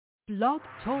Blog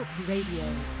Talk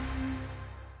Radio.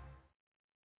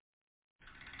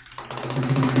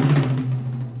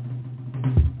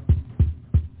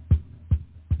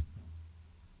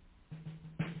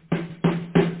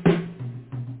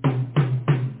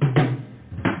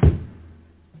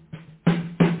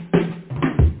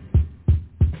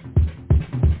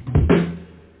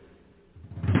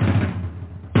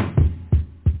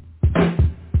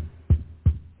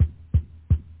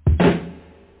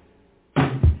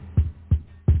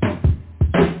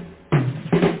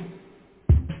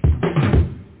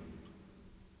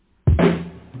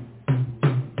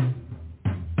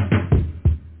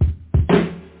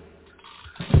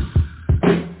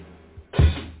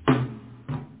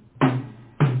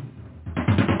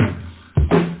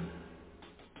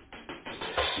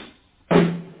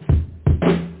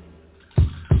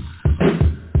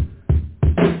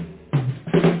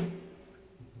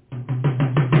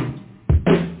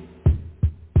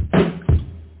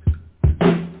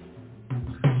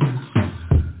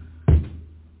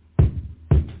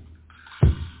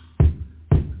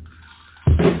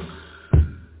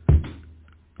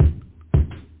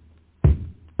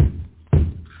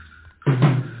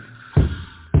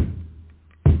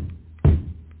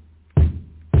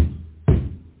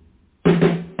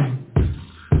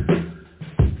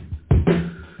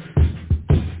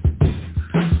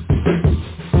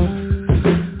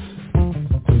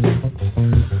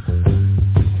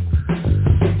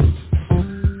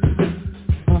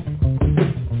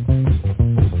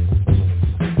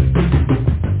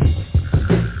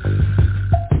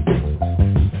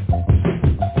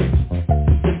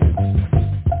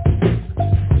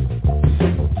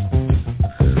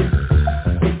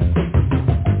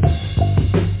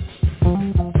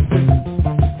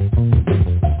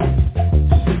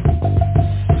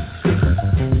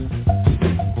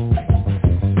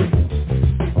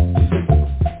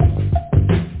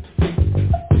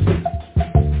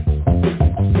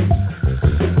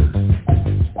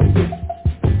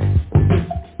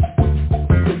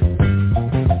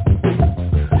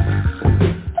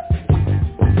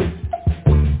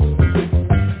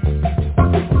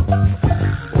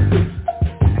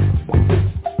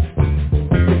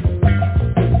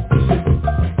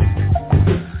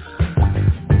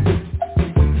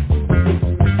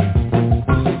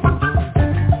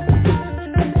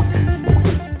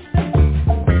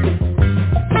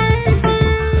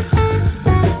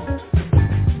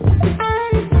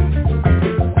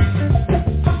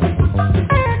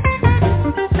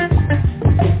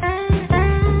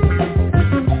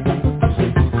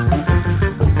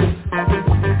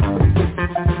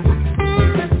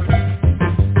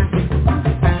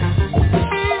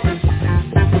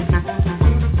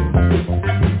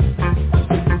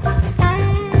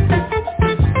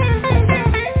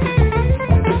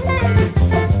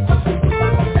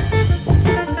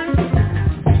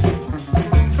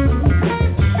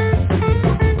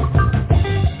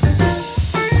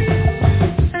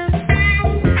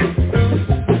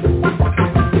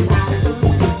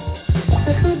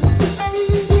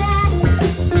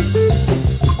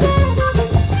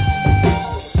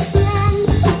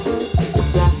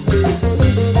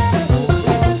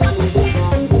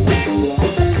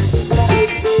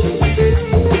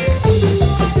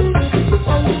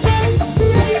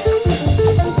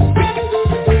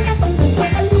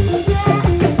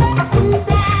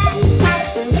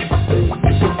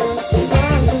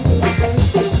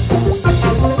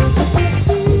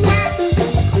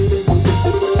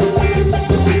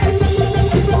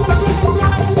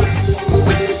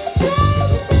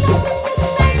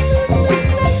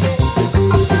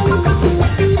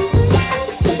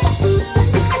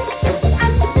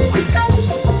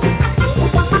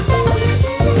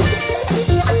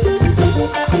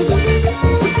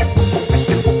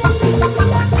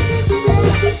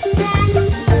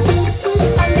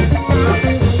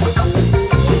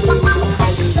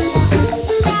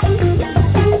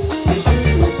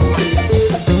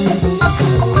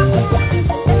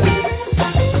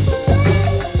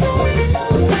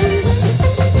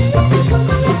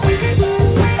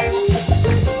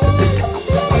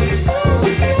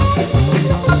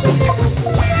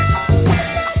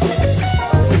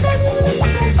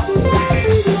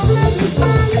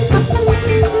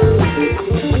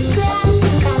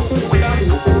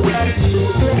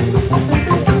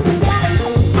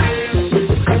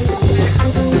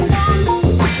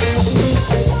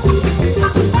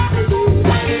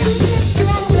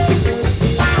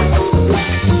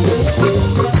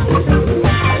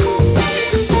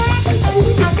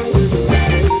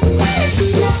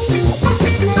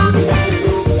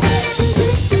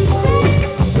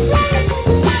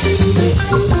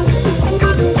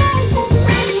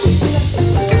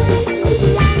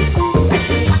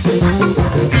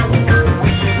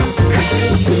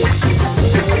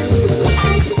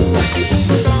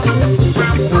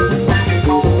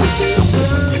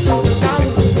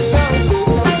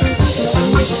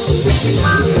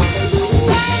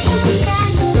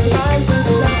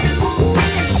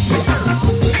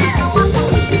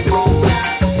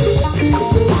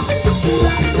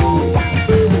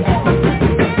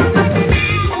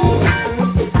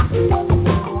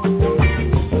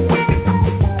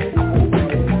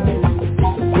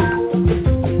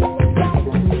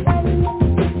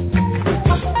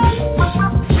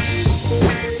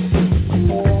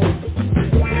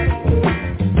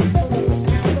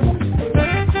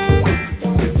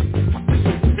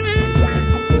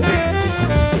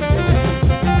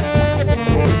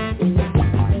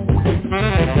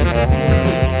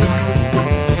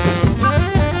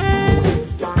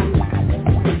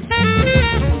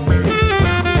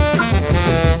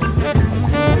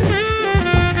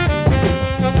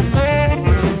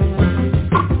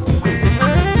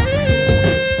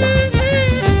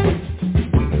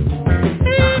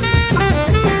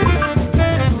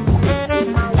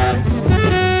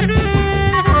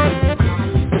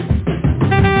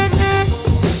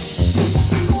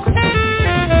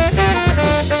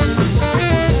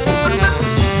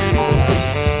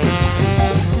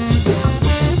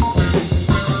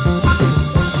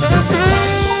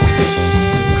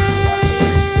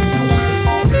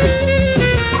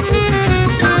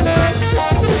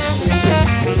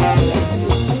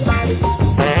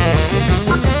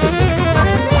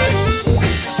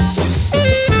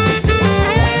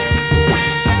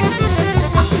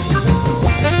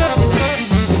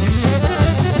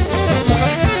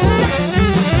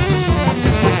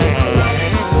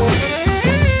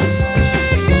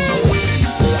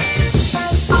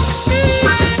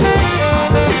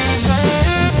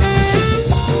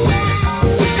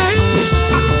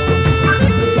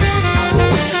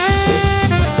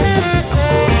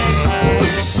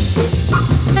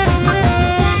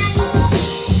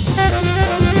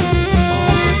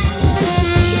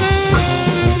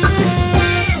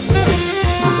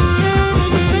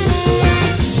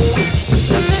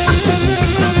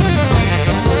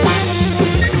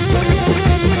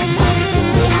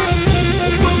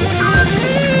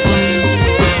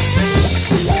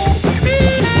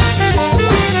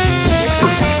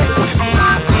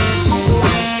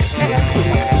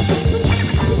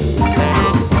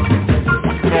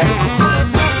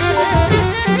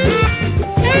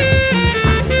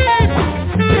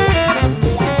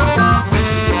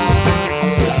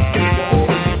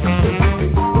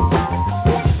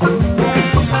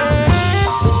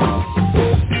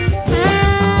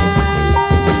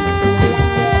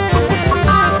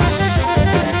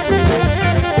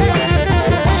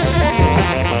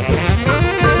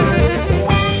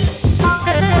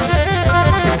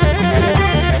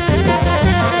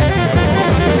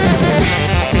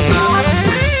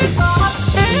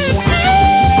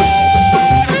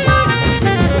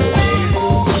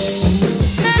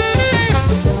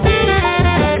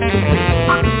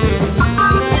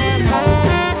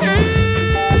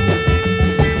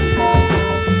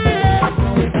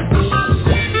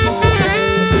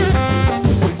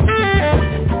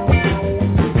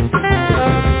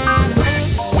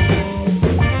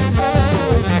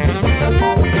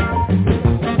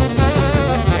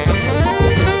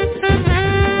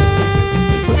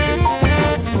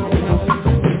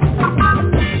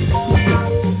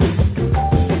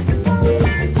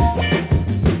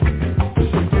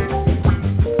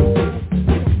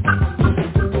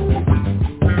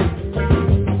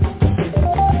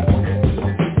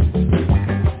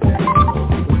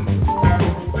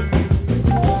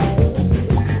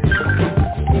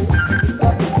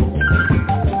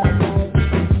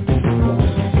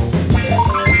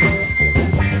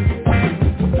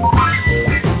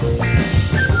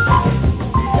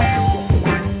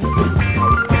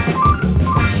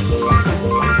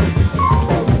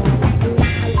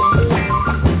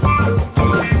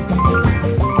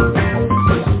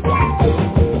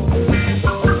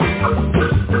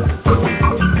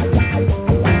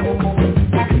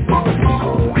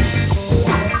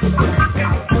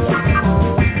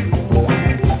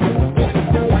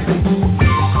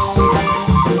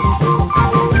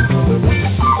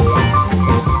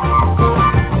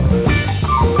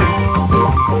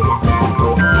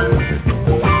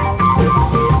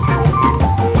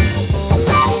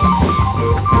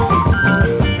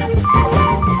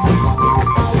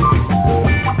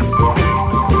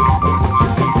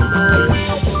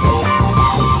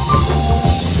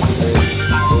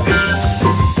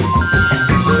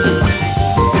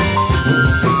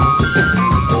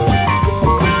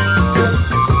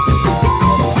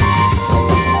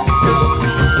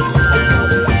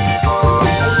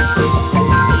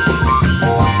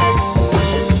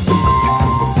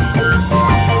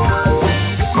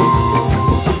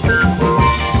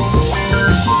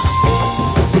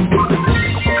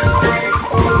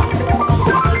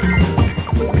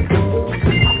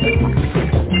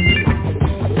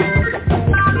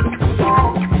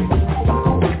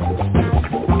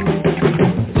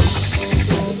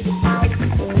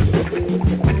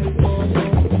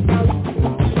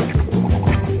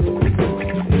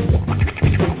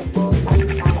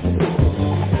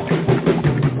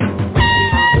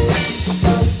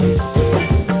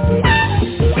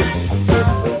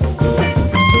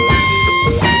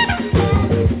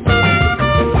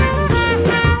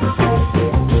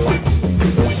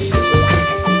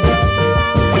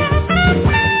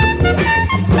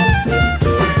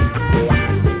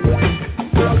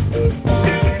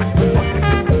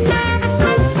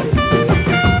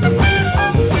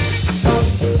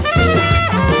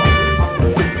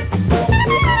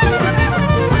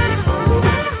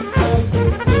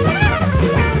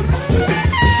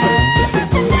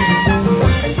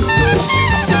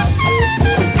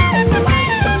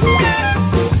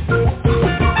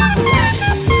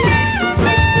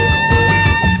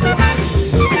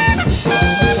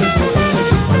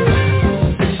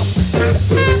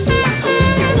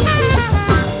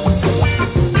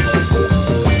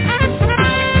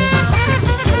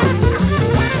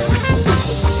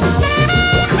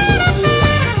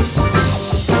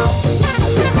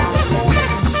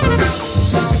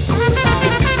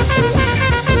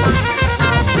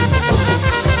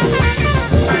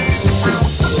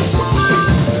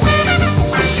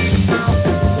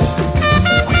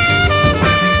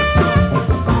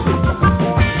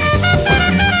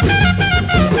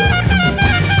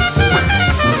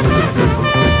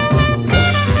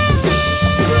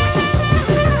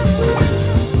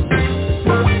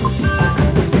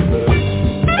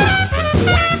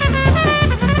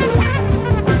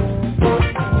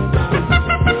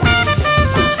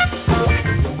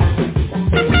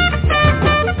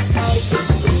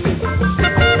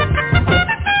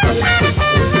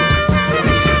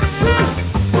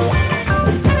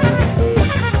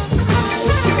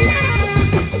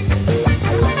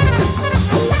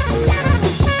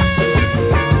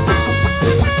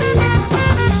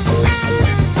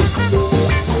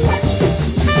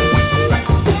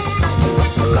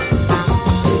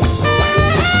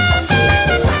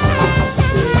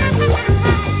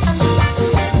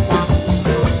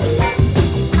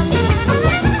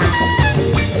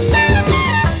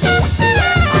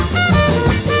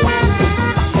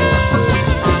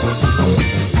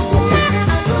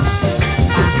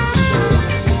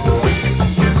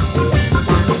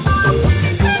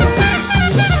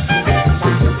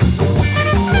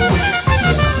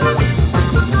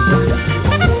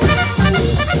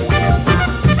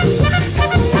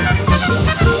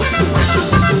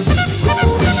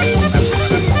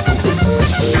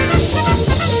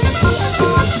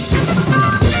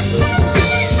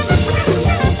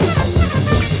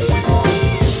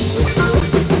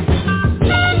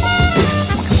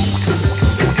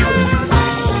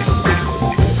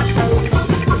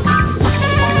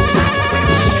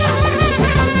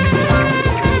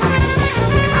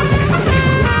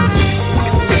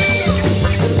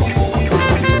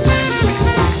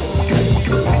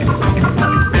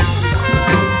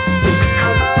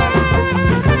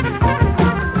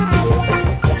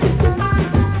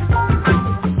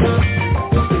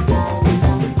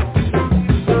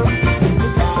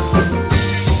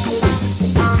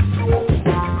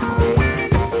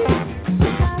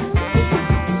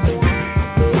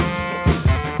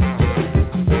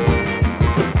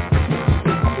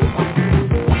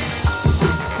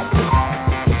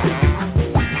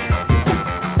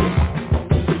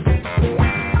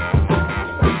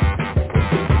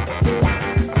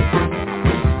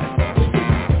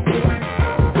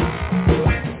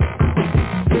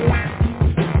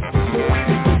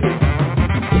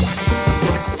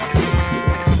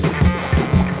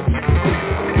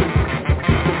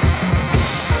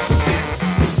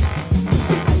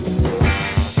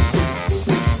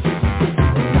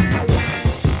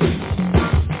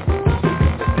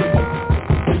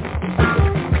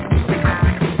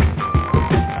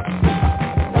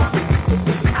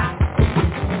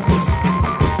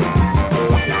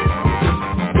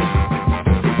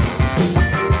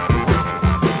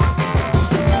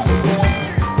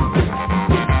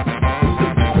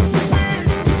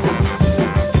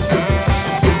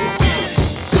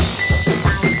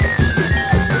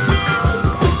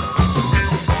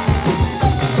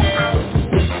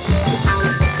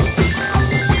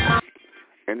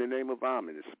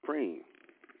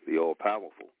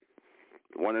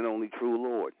 and only true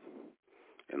Lord.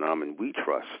 And we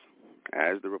trust,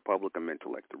 as the Republic of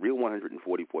Mentellect, the real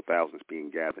 144,000 is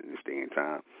being gathered in this day and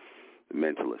time, the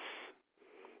mentalists,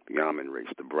 the almond race,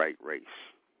 the bright race.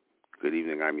 Good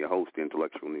evening, I'm your host, the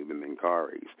Entanglement,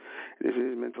 MENKARAYZZ. This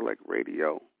is MENTELLECT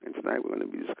Radio, and tonight we're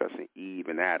going to be discussing Eve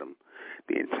and Adam,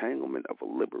 the entanglement of a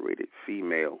liberated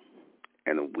female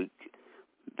and a weak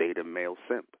beta male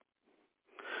simp.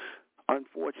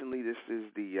 Unfortunately, this is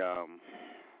the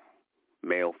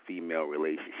male-female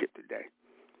relationship today.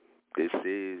 This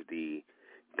is the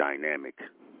dynamic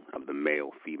of the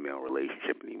male-female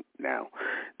relationship now.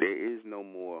 There is no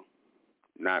more,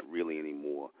 not really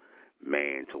anymore,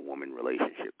 man-to-woman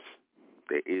relationships.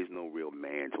 There is no real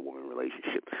man-to-woman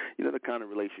relationship. You know, the kind of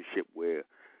relationship where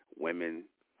women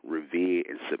revere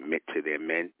and submit to their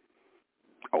men,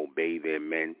 obey their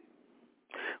men,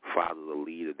 follow the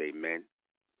lead of their men.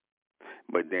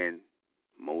 But then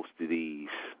most of these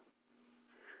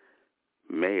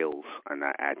males are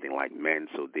not acting like men,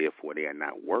 so therefore they are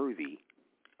not worthy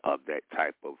of that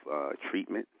type of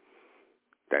treatment,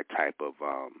 that type of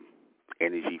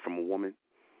energy from a woman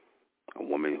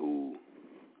who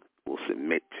will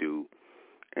submit to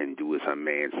and do as her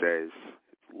man says,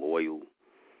 loyal.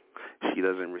 She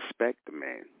doesn't respect the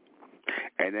man.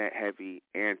 And that heavy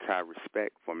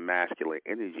anti-respect for masculine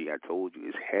energy, I told you,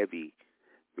 is heavy,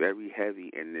 very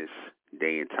heavy in this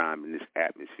day and time, in this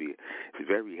atmosphere. It's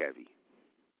very heavy.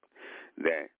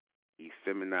 That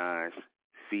effeminized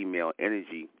female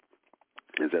energy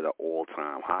is at an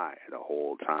all-time high, at a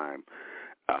all-time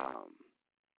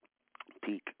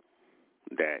peak.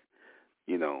 That,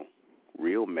 you know,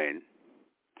 real men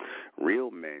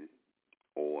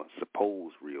or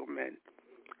supposed real men,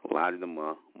 a lot of them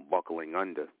are buckling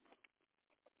under,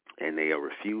 and they are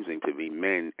refusing to be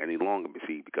men any longer.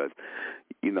 Because,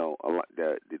 you know,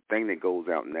 the thing that goes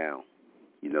out now,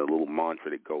 you know, the little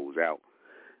mantra that goes out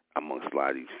amongst a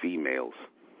lot of these females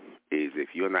is, if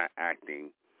you're not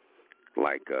acting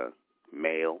like a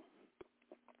male,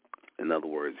 in other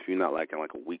words, if you're not acting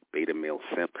like a weak beta male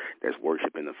simp that's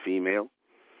worshiping a female,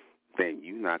 then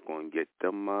you're not going to get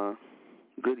them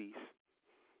goodies.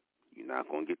 You're not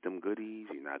going to get them goodies.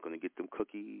 You're not going to get them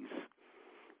cookies.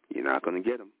 You're not going to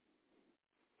get them.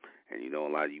 And you know,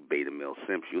 a lot of you beta male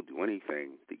simps, you'll do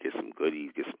anything to get some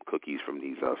goodies, get some cookies from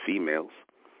these females.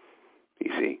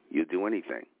 You see, you'll do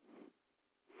anything.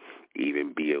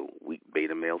 Even be a weak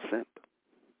beta male simp.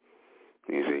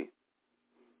 You see,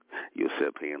 you'll sit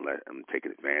up here and let them take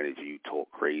advantage of you, talk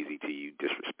crazy to you,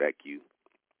 disrespect you,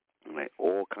 like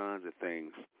all kinds of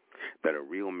things that a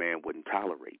real man wouldn't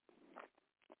tolerate.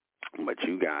 But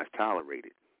you guys tolerate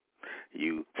it.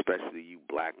 You, especially you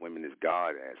black women, as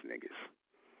God-ass niggas.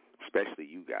 Especially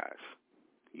you guys.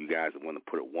 You guys want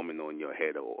to put a woman on your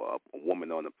head, or a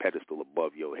woman on a pedestal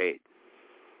above your head.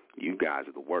 You guys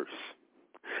are the worst.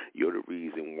 You're the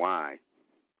reason why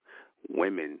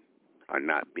women are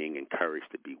not being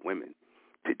encouraged to be women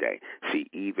today. See,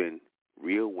 even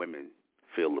real women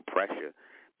feel the pressure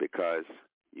because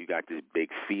you got this big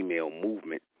female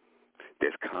movement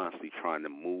that's constantly trying to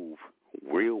move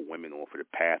real women off of the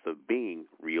path of being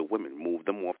real women, move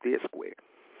them off their square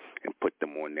and put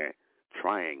them on that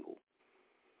triangle,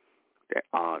 that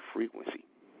odd frequency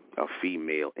of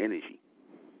female energy.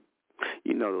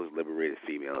 You know those liberated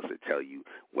females that tell you,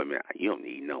 women, you don't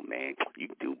need no man. You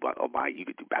can do you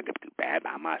can do bad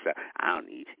by myself.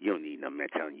 You don't need no man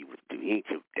telling you what to do. He ain't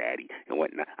your daddy and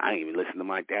whatnot. I ain't even listen to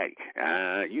my daddy.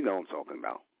 You know what I'm talking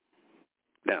about.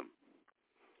 Them.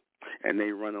 And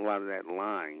they run a lot of that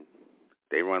line.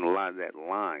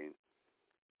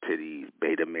 To these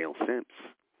beta male simps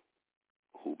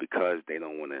who, because they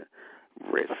don't want to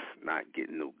risk not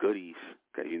getting no goodies,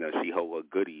 because, you know, she hold her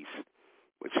goodies,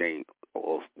 which ain't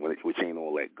all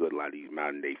that good. A lot of these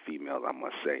modern day females, I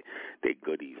must say, their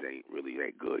goodies ain't really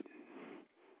that good.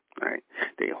 Right?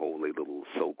 They hold their little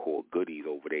so-called goodies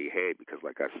over their head because,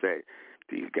 like I said,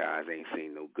 these guys ain't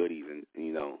seen no goodies. And,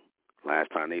 you know,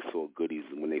 last time they saw goodies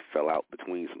when they fell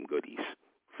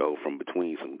from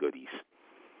between some goodies.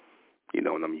 You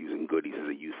know, and I'm using goodies as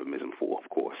a euphemism for, of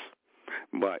course.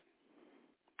 But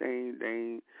they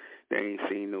ain't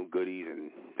seen no goodies,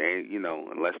 and they, you know,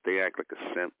 unless they act like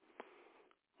a simp,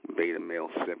 beta male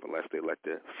simp, unless they let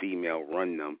the female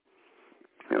run them,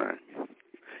 you know,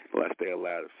 unless they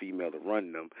allow the female to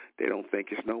run them, they don't think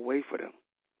it's no way for them.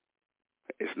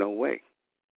 It's no way.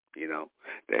 You know,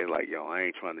 they're like, yo, I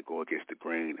ain't trying to go against the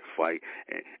grain and fight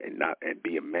and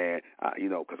be a man, you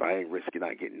know, because I ain't risking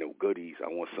not getting no goodies. I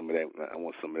want some of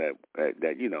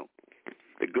that, you know,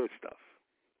 the good stuff.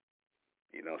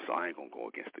 You know, so I ain't going to go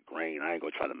against the grain. I ain't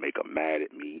going to try to make her mad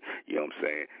at me. You know what I'm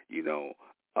saying? You know,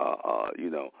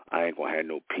 I ain't gonna have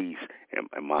no peace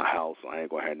in my house. I ain't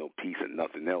gonna have no peace in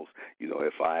nothing else.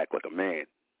 If I act like a man,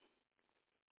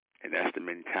 and that's the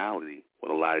mentality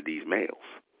with a lot of these males.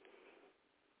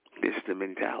 This is the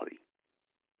mentality,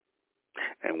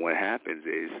 and what happens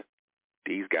is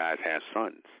these guys have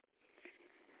sons.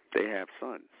 They have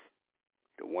sons.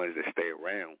 The ones that stay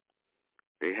around,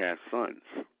 they have sons,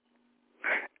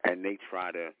 and they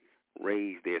try to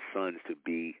raise their sons to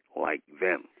be like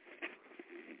them.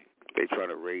 They try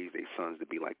to raise their sons to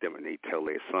be like them, and they tell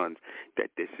their sons that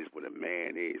this is what a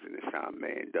man is, and this is how a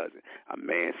man does it. A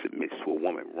man submits to a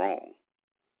woman. Wrong.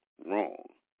 Wrong.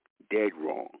 Dead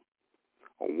wrong.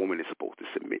 A woman is supposed to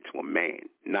submit to a man,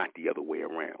 not the other way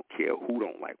around. Care who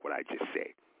don't like what I just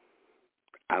said.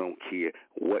 I don't care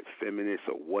what feminist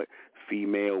or what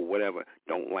female, whatever,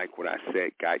 don't like what I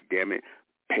said. God damn it.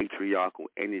 Patriarchal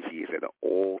energy is at an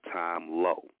all-time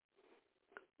low.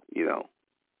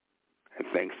 And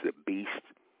thanks to the beast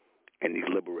and these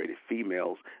liberated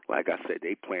females, like I said,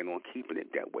 they plan on keeping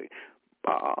it that way.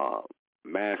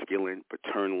 Masculine,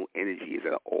 paternal energy is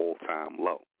at an all-time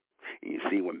low. And you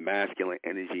see, when masculine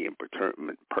energy and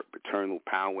paternal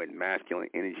power and masculine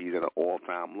energy is at an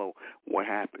all-time low, what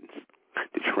happens?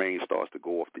 The train starts to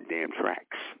go off the damn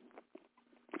tracks.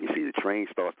 You see, the train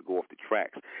starts to go off the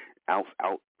tracks. Out.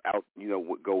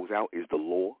 What goes out is the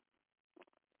law.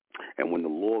 And when the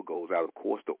law goes out, of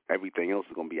course, everything else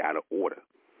is going to be out of order.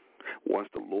 Once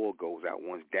the law goes out,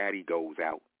 once daddy goes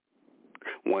out,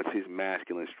 once his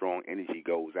masculine, strong energy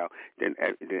goes out, then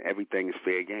everything is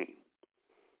fair game.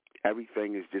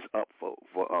 Everything is just up for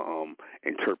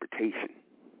interpretation.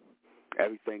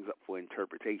 Everything's up for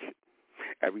interpretation.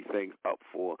 Everything's up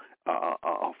for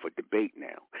debate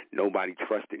now. Nobody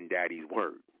trusting daddy's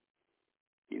word.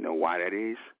 You know why that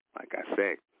is? Like I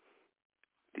said,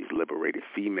 these liberated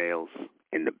females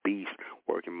and the beast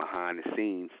working behind the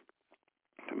scenes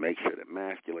to make sure that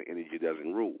masculine energy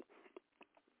doesn't rule.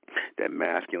 That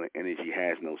masculine energy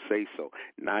has no say-so.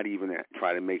 Not even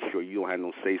try to make sure you don't have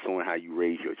no say-so in how you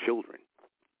raise your children.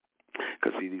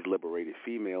 Because, see, these liberated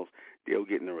females, they'll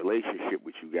get in a relationship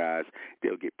with you guys.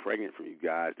 They'll get pregnant from you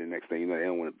guys. The next thing you know, they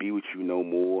don't want to be with you no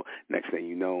more. Next thing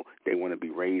you know, they want to be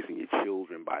raising your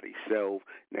children by themselves.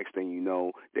 Next thing you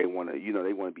know, they want to,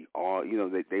 they want to be all,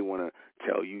 they want to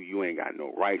tell you you ain't got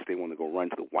no rights. They want to go run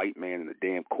to the white man in the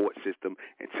damn court system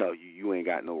and tell you you ain't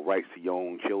got no rights to your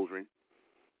own children.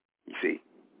 You see?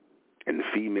 And the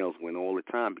females win all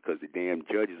the time because the damn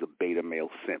judge is a beta male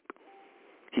simp.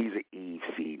 He's an Eve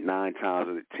seed. 9 times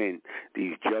out of 10,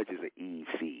 these judges are Eve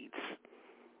seeds.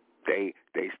 They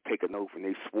take an oath and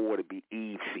they swore to be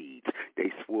Eve seeds.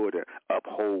 They swore to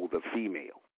uphold the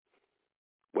female,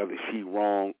 whether she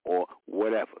wrong or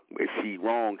whatever. If she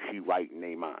wrong, she right in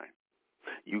their mind.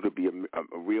 You could be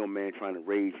a real man trying to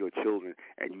raise your children,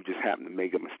 and you just happen to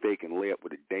make a mistake and lay up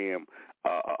with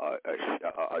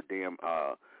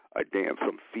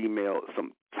some female,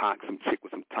 some chick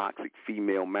with some toxic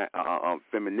female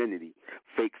femininity,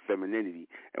 fake femininity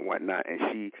and whatnot, and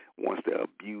she wants to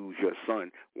abuse your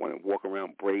son, want to walk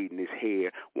around braiding his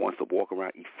hair, wants to walk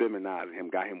around effeminizing him,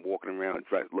 got him walking around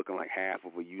dressed looking like half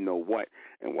of a you-know-what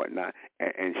and whatnot,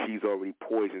 and she's already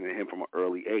poisoning him from an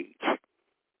early age.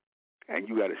 And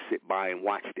you got to sit by and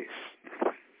watch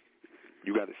this.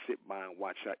 You got to sit by and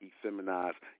watch her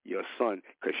effeminize your son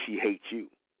because she hates you.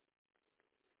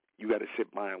 You got to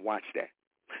sit by and watch that.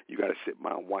 You got to sit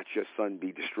by and watch your son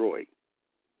be destroyed.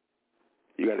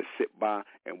 You got to sit by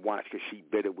and watch because she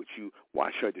bitter with you.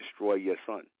 Watch her destroy your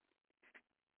son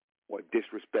or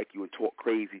disrespect you and talk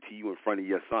crazy to you in front of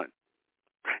your son.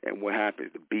 And what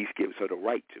happens? The beast gives her the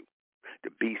right to.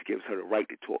 The beast gives her the right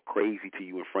to talk crazy to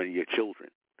you in front of your children,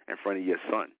 in front of your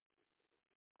son.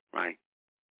 Right?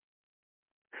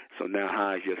 So now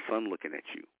how is your son looking at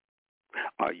you?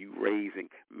 Are you raising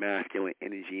masculine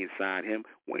energy inside him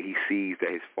when he sees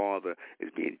that his father is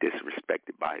being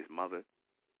disrespected by his mother,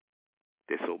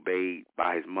 disobeyed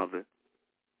by his mother?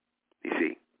 You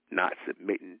see, not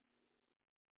submitting.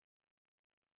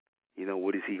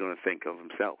 What is he going to think of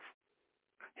himself?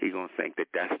 He's going to think that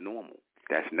that's normal,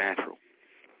 that's natural.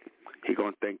 He's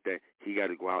going to think that he got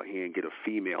to go out here and get a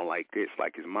female like this,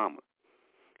 like his mama.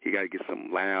 He got to get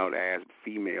some loud-ass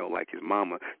female like his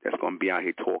mama that's going to be out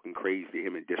here talking crazy to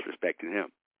him and disrespecting him.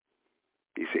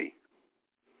 You see?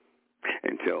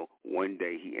 Until one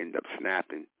day he end up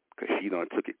snapping because she done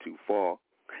took it too far.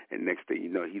 And next thing you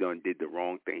know, he done did the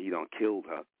wrong thing. He done killed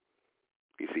her.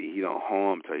 You see, he done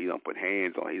harmed her. He done put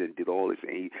hands on her. He done did all this,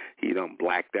 and he done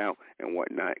blacked out and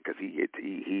whatnot because he get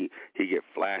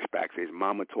flashbacks of his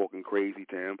mama talking crazy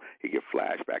to him. He get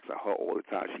flashbacks of her all the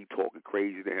time. She talking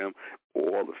crazy to him.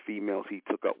 All the females he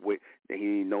took up with, and he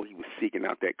didn't know he was seeking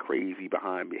out that crazy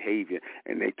behind behavior,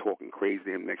 and they talking crazy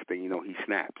to him. Next thing you know, he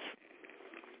snaps.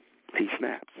 He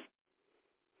snaps.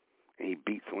 And he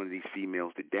beats one of these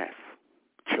females to death,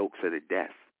 chokes her to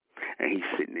death, and he's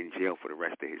sitting in jail for the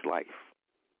rest of his life.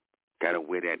 Got to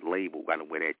wear that label, got to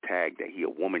wear that tag that he a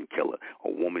woman killer, a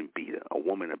woman beater, a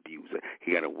woman abuser.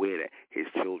 He got to wear that. His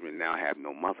children now have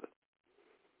no mother.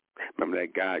 Remember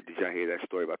that guy? Did y'all hear that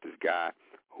story about this guy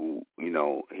who, he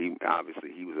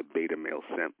was a beta male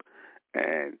simp,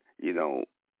 and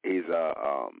his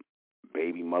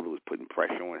baby mother was putting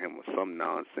pressure on him or some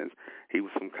nonsense. He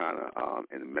was some kind of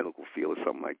in the medical field or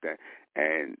something like that.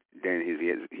 And then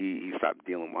he stopped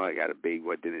dealing with her. He got a baby.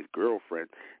 But then his girlfriend,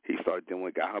 he started dealing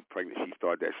with, got her pregnant. She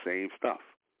started that same stuff.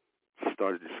 She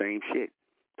started the same shit,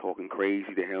 talking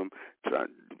crazy to him, that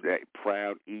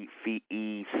proud Eve,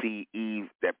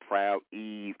 that proud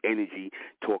Eve energy,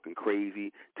 talking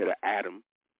crazy to the Adam,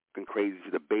 talking crazy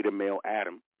to the beta male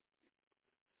Adam.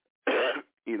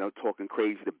 Talking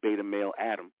crazy to beta male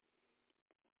Adam.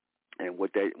 And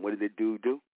what did the dude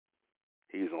do?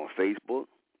 He was on Facebook.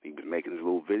 He was making his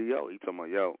little video. He talking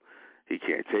about, he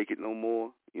can't take it no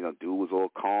more. Dude was all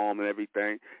calm and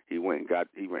everything. He went and got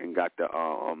the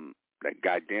that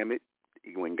goddamn it.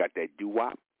 He went and got that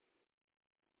doo-wop.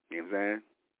 You know what I'm saying?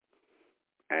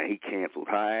 And he canceled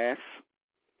her ass.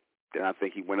 Then I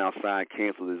think he went outside and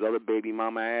canceled his other baby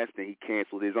mama ass. Then he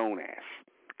canceled his own ass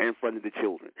in front of the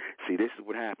children. See, this is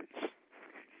what happens.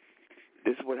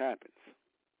 This is what happens.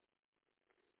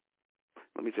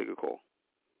 Let me take a call.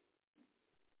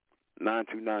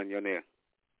 929, you're there.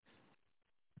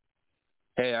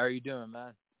 Hey, how are you doing,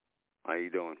 man? How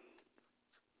you doing?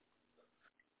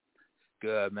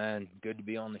 Good, man. Good to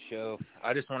be on the show.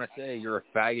 I just want to say you're a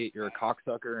faggot, you're a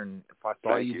cocksucker, and if I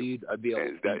saw you, dude, I'd be able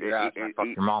to beat your ass. I fucked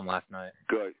your mom last night.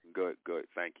 Good.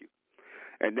 Thank you.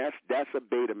 And that's a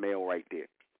beta male right there.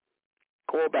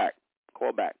 Call back.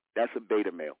 That's a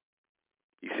beta male.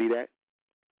 You see that?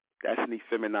 That's an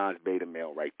effeminized beta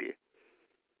male right there.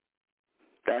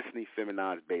 That's an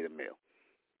effeminized beta male.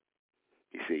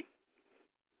 You see?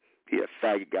 He a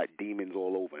faggot, got demons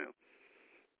all over him.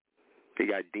 He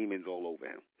got demons all over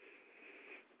him.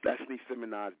 That's an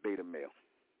effeminized beta male.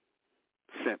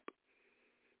 Simp.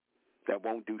 That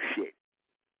won't do shit.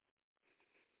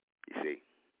 You see?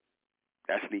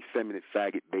 That's an effeminate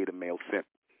faggot beta male simp.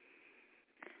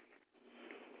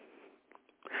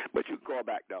 But you can call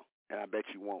back, though, and I bet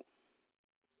you won't,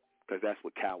 because that's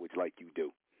what cowards like you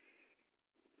do.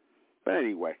 But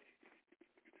anyway,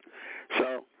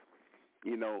 so,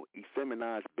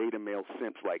 effeminized beta male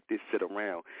simps like this sit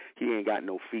around. He ain't got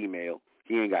no female.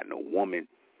 He ain't got no woman.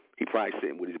 He probably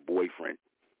sitting with his boyfriend.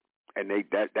 And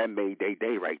that made their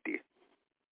day right there.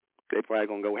 They probably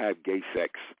going to go have gay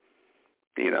sex,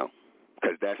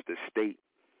 because that's the state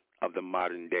of the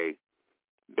modern day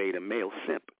beta male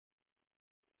simp.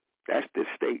 That's the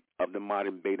state of the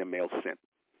modern beta male simp.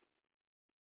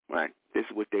 Right? This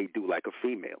is what they do like a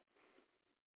female.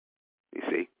 You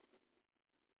see?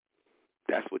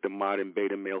 That's what the modern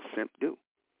beta male simp do.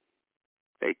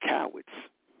 They cowards.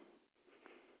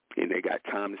 And they got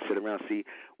time to sit around. See,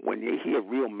 when they hear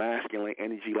real masculine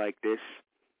energy like this,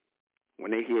 the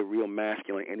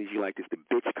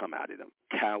bitch come out of them.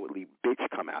 Cowardly bitch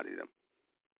come out of them.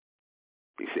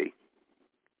 You see?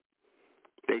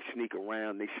 They sneak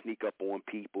around. They sneak up on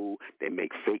people. They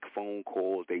make fake phone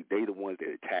calls. They the ones that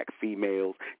attack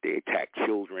females. They attack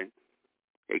children.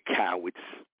 They cowards.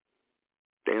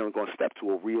 They ain't going to step to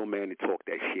a real man and talk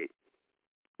that shit.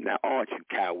 Now, aren't you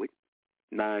coward?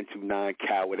 929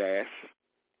 coward ass.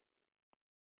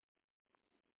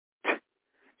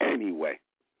 Anyway,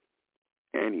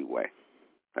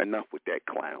 enough with that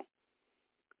clown.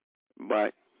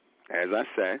 But, as I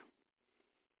say,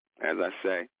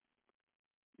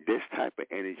 this type of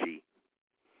energy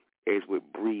is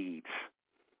what breeds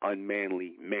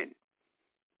unmanly men.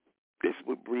 This is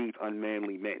what breeds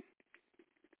unmanly men.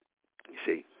 You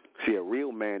see, a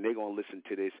real man, they're going to listen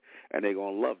to this and they're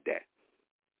going to love that.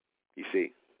 You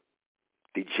see,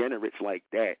 degenerates like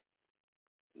that,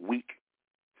 weak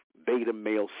beta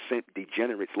male simp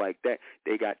degenerates like that,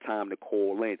 they got time to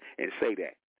call in and say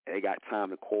that. They got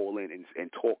time to call in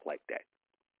and talk like that.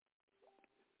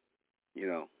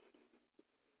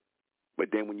 But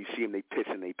then when you see them, they piss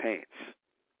in their pants.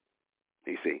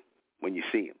 You see, when you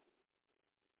see them.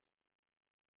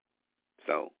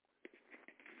 So,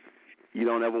 you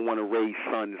don't ever want to raise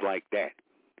sons like that.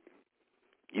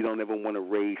 You don't ever want to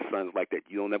raise sons like that.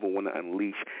 You don't ever want to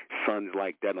unleash sons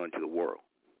like that onto the world.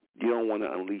 You don't want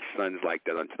to unleash sons like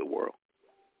that onto the world.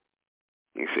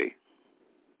 You see?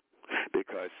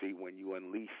 Because, see, when you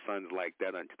unleash sons like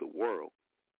that onto the world,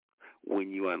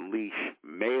 when you unleash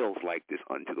males like this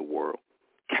onto the world,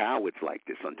 cowards like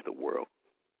this onto the world,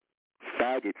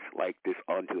 faggots like this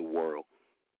onto the world,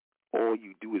 all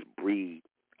you do is breed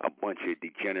a bunch of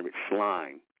degenerate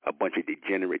slime, a bunch of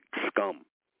degenerate scum,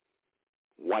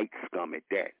 white scum at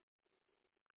that.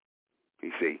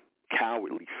 You see?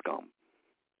 Cowardly scum.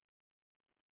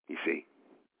 You see?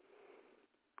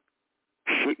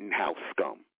 Shittenhouse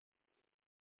scum.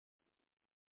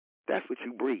 That's what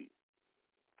you breed.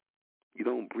 You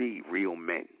don't breed real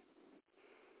men.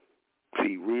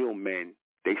 See, real men,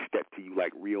 they step to you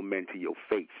like real men to your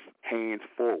face. Hands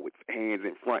forward, hands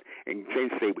in front, and then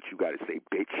say what you got to say,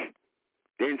 bitch.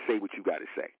 Then say what you got to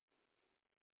say.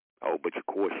 Oh, but of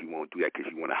course you won't do that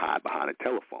because you want to hide behind a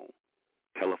telephone.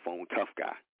 Telephone tough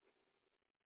guy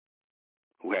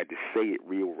who had to say it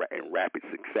real in rapid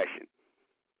succession,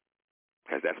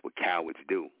 because that's what cowards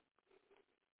do.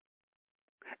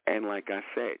 And like I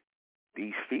said,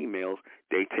 these females,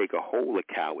 they take a hold of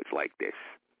cowards like this.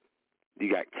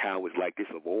 You got cowards like this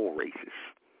of all races.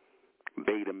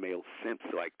 Beta male simps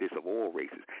like this of all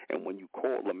races. And when you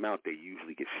call them out, they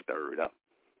usually get stirred up.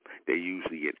 They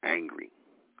usually get angry.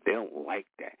 They don't like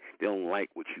that. They don't like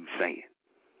what you're saying.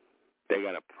 They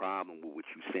got a problem with what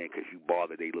you're saying because you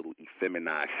bother their little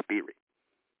effeminized spirit.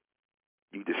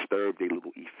 You disturb their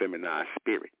little effeminized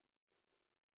spirit.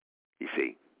 You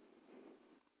see?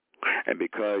 And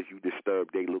because you disturb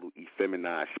their little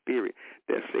effeminized spirit,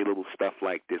 they'll say little stuff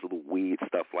like this, little weird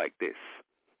stuff like this.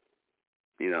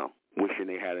 You know, wishing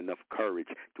they had enough courage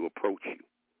to approach you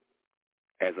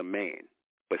as a man.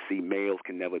 But see, males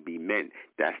can never be men.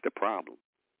 That's the problem.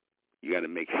 You got to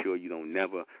make sure you don't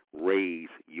never raise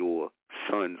your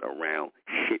sons around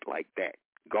shit like that,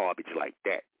 garbage like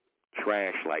that,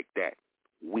 trash like that,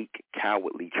 weak,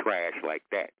 cowardly trash like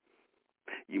that.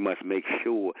 You must make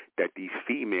sure that these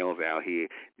females out here,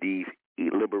 these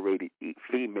liberated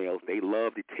females, they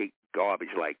love to take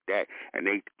garbage like that, and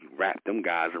they wrap them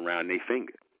guys around their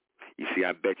finger. You see,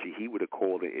 I bet you he would have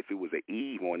called it, if it was an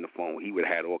Eve on the phone, he would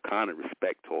have had all kind of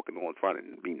respect talking on front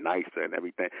and be nicer and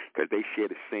everything, because they share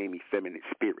the same effeminate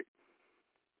spirit.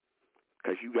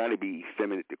 Because you got to be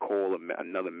effeminate to call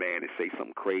another man and say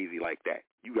something crazy like that.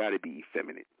 You got to be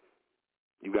effeminate.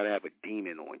 You got to have a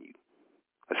demon on you,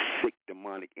 a sick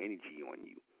demonic energy on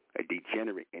you, a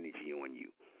degenerate energy on you.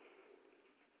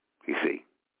 You see,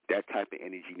 that type of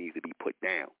energy needs to be put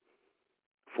down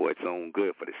for its own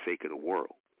good, for the sake of the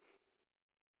world.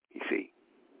 You see.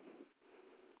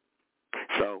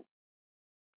 So,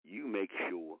 you make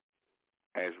sure,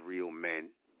 as real men,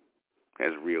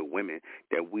 as real women,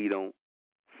 that we don't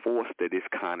foster this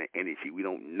kind of energy. We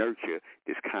don't nurture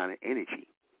this kind of energy.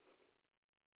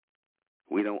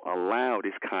 We don't allow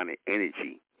this kind of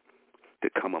energy to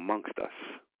come amongst us,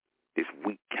 this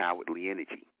weak, cowardly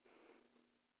energy.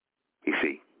 You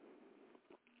see,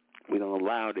 we don't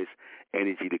allow this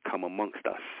energy to come amongst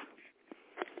us,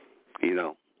 you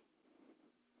know,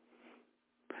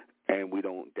 and we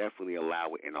don't definitely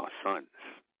allow it in our sons,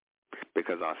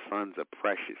 because our sons are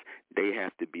precious. They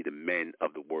have to be the men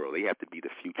of the world. They have to be the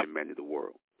future men of the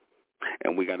world,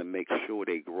 and we got to make sure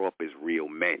they grow up as real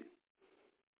men.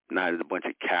 Not as a bunch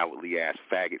of cowardly-ass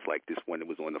faggots like this one that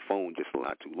was on the phone just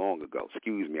not too long ago.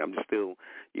 Excuse me, I'm just still,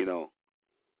 you know,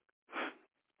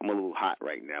 I'm a little hot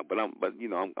right now, but I'm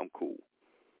cool.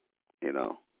 You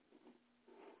know,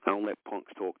 I don't let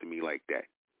punks talk to me like that.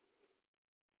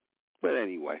 But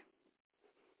anyway,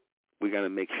 we got to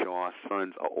make sure our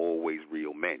sons are always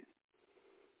real men.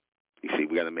 You see,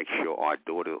 we got to make sure our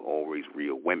daughters are always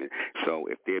real women. So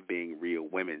if they're being real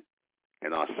women,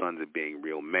 and our sons are being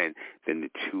real men, then the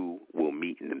two will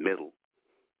meet in the middle.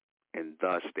 And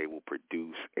thus they will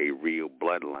produce a real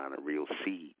bloodline, a real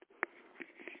seed.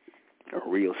 A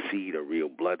real seed, a real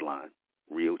bloodline,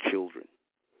 real children.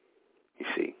 You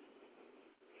see,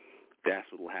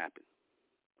 that's what will happen.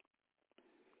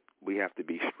 We have to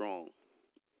be strong.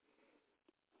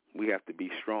 We have to be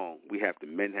strong.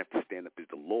 Men have to stand up as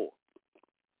the law.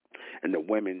 And the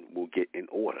women will get in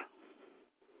order.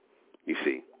 You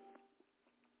see.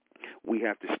 We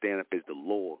have to stand up as the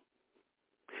law,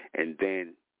 and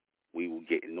then we will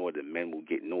get in order. Men will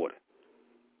get in order.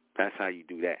 That's how you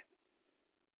do that.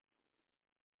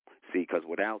 See, because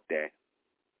without that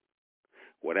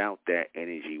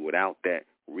energy, without that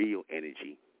real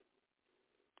energy,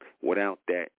 without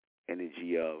that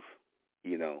energy of,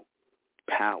 you know,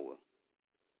 power,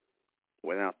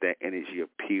 without that energy of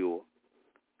pure,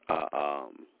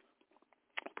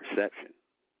 perception,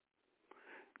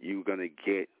 you're going to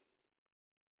get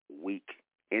weak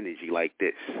energy like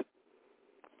this.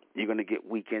 You're going to get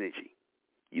weak energy.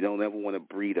 You don't ever want to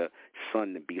breed a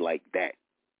son to be like that.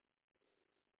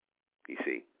 You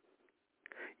see?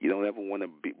 You don't ever want to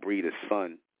breed a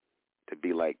son to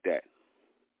be like that.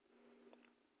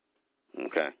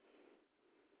 Okay?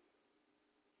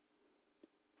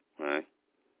 All right?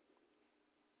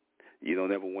 You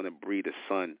don't ever want to breed a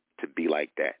son to be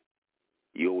like that.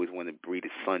 You always want to breed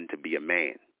a son to be a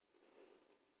man.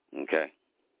 Okay?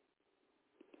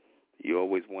 You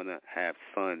always want to have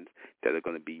sons that are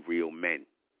going to be real men.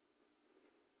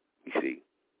 You see?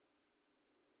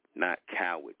 Not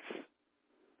cowards.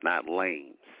 Not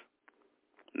lames.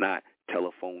 Not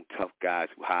telephone tough guys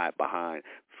who hide behind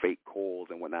fake calls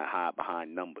and whatnot, hide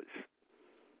behind numbers.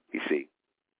 You see?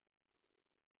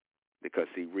 Because,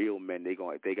 see, real men,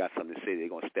 if they got something to say, they're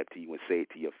going to step to you and say it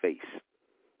to your face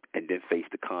and then face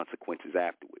the consequences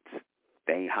afterwards.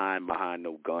 They ain't hiding behind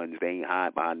no guns. They ain't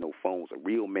hiding behind no phones. A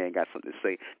real man got something to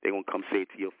say, they're going to come say it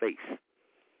to your face.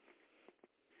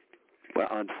 But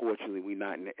unfortunately, we're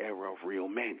not in the era of real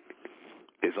men.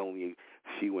 There's only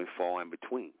few and far in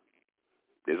between.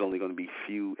 There's only going to be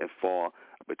few and far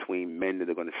between men that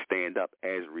are going to stand up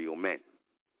as real men.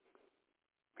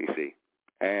 You see,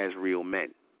 as real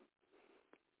men.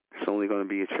 It's only going to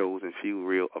be a chosen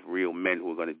few of real men who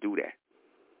are going to do that,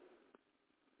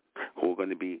 who are going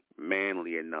to be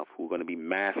manly enough, who are going to be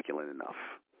masculine enough,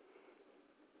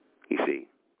 you see,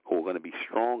 who are going to be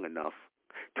strong enough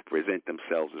to present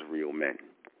themselves as real men.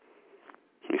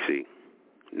 You see,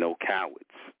 no cowards.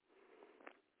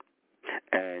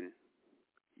 And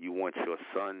you want your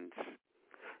sons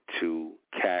to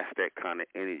cast that kind of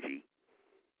energy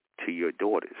to your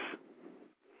daughters.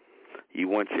 You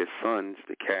want your sons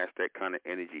to cast that kind of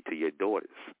energy to your daughters.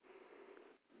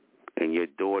 And your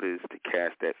daughters to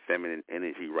cast that feminine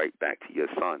energy right back to your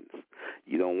sons.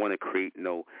 You don't want to create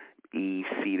no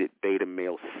Eve-seated beta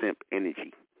male simp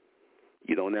energy.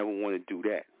 You don't ever want to do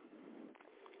that.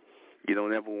 You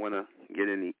don't ever want to get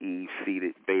any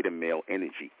Eve-seated beta male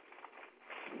energy.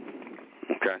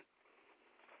 Okay?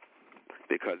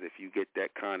 Because if you get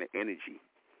that kind of energy,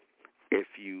 if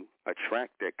you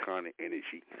attract that kind of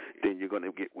energy, then you're going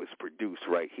to get what's produced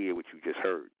right here, what you just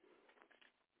heard.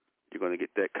 You're going to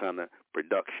get that kind of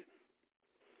production.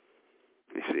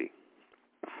 You see?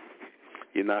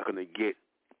 You're not going to get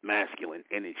masculine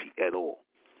energy at all.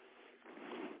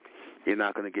 You're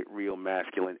not going to get real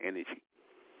masculine energy.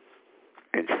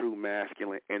 And true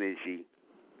masculine energy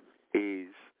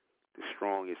is the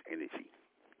strongest energy,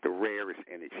 the rarest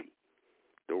energy,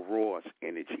 the rawest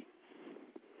energy.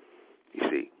 You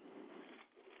see?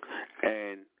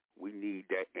 And we need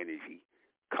that energy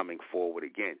coming forward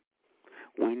again.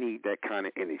 We need that kind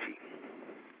of energy.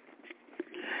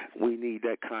 We need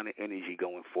that kind of energy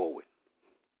going forward.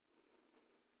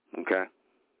 Okay?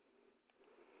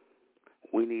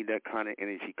 We need that kind of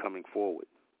energy coming forward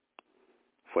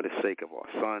for the sake of our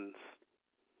sons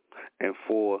and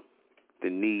for the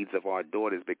needs of our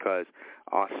daughters, because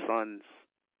our sons,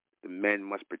 the men,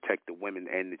 must protect the women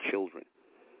and the children.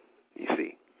 You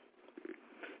see?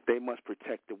 They must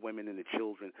protect the women and the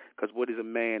children, because what is a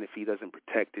man if he doesn't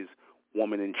protect his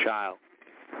woman and child?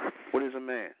 What is a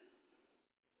man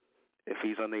if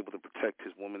he's unable to protect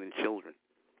his woman and children?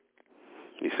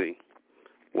 You see?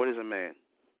 What is a man?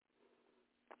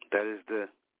 That is the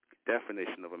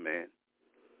definition of a man,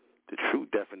 the true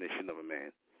definition of a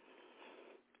man.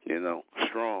 You know,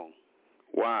 strong,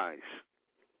 wise,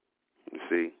 you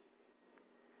see,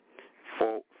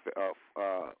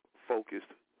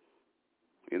 focused,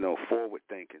 you know, forward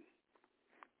thinking.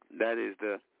 That is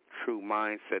the true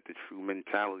mindset, the true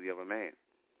mentality of a man.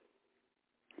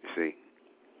 You see.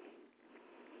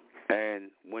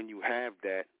 And when you have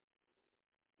that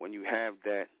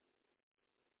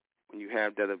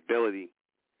ability,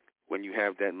 when you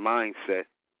have that mindset,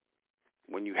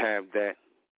 when you have that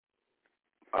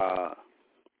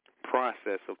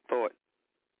process of thought,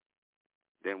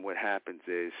 then what happens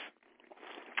is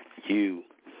you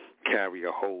carry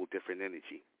a whole different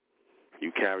energy.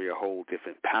 You carry a whole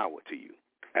different power to you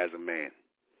as a man.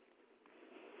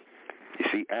 You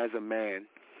see, as a man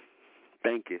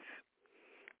thinketh,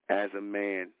 as a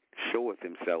man showeth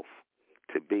himself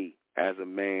to be, as a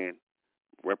man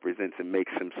represents and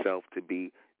makes himself to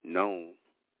be known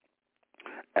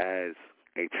as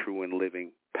a true and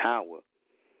living power,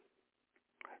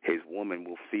 his woman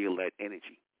will feel that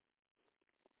energy.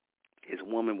 His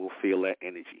woman will feel that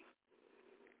energy.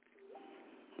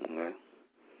 Okay?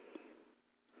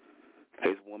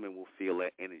 His woman will feel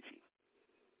that energy.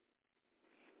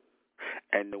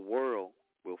 and the world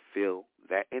will feel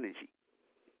that energy.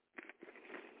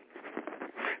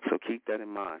 So keep that in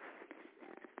mind.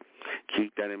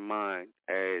 Keep that in mind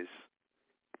as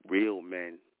real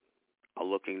men are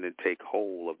looking to take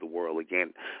hold of the world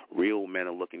again. Real men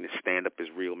are looking to stand up as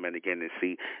real men again and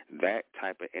see that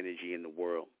type of energy in the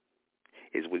world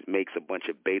is what makes a bunch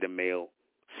of beta male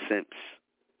simps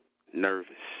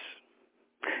nervous.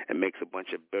 It makes a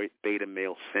bunch of beta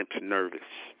male simps nervous.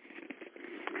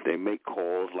 They make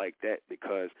calls like that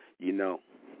because, you know,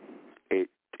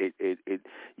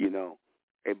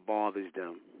 it bothers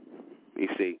them. You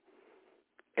see,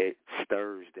 it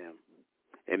stirs them.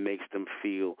 It makes them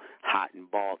feel hot and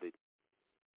bothered,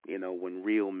 you know, when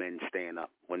real men stand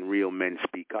up, when real men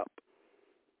speak up.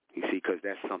 You see, because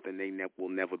that's something they will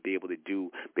never be able to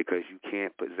do because you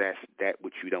can't possess that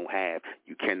which you don't have.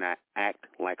 You cannot act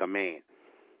like a man.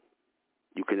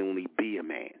 You can only be a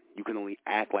man. You can only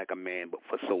act like a man, but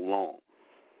for so long.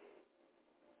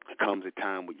 There comes a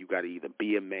time where you got to either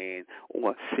be a man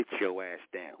or sit your ass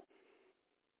down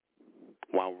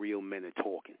while real men are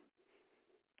talking.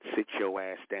 Sit your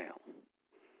ass down.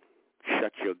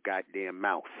 Shut your goddamn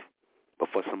mouth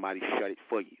before somebody shut it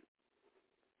for you.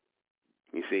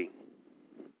 You see?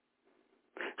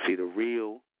 See, the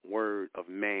real word of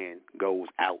man goes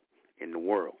out in the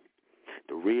world.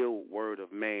 The real word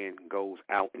of man goes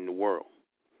out in the world.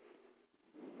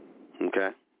 Okay?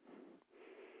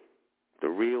 The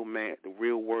real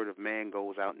word of man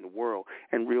goes out in the world,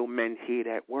 and real men hear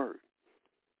that word.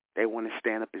 They want to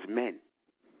stand up as men.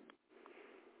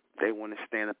 They want to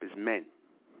stand up as men.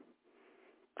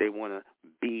 They want to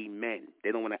be men.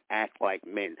 They don't want to act like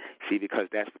men. See, because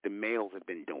that's what the males have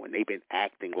been doing. They've been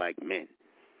acting like men.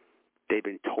 They've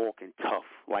been talking tough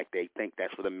like they think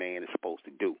that's what a man is supposed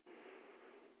to do.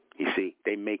 You see,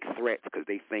 they make threats because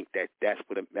they think that that's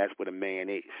what a man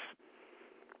is.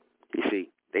 You see,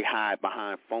 they hide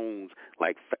behind phones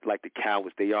like the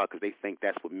cowards they are because they think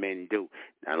that's what men do.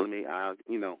 Now,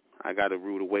 I got a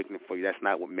rude awakening for you. That's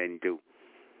not what men do.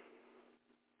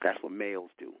 That's what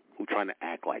males do, who trying to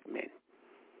act like men.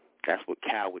 That's what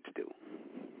cowards do.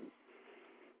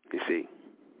 You see,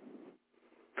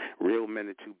 real men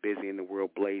are too busy in the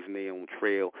world blazing their own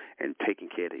trail and taking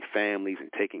care of their families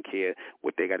and taking care of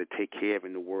what they got to take care of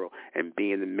in the world and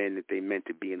being the men that they meant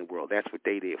to be in the world. That's what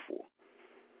they there for.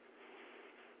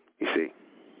 You see,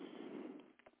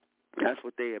 that's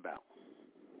what they about.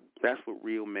 That's what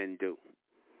real men do.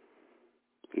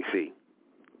 You see,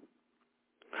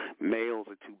 males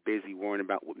are too busy worrying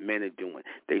about what men are doing.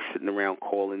 They sitting around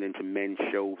calling into men's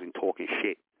shows and talking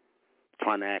shit,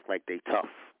 trying to act like they tough.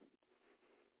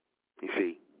 You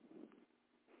see,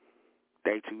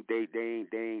 they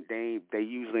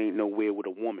usually ain't nowhere with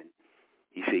a woman.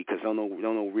 You see, because don't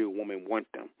no real woman want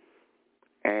them.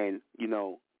 And you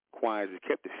know, quiet as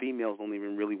kept, the females don't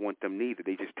even really want them neither.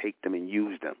 They just take them and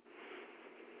use them.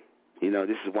 You know,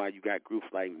 this is why you got groups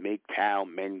like MGTOW,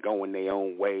 men going their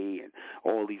own way, and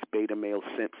all these beta male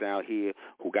simps out here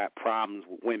who got problems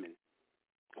with women,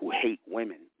 who hate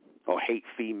women or hate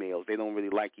females. They don't really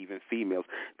like even females.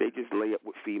 They just lay up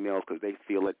with females because they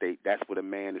feel that that's what a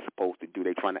man is supposed to do.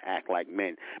 They're trying to act like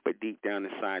men, but deep down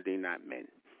inside, they're not men.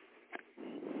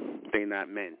 They're not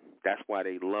men. That's why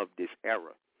they love this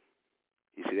era.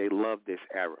 You see, they love this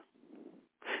era.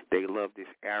 They love this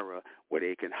era where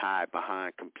they can hide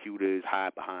behind computers,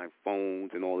 hide behind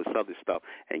phones and all this other stuff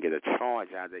and get a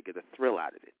charge out of it, get a thrill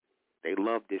out of it. They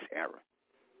love this era.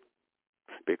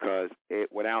 Because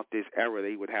without this era,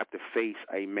 they would have to face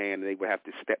a man, and they would have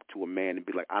to step to a man and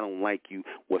be like, I don't like you,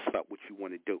 what's up, what you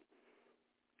want to do,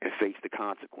 and face the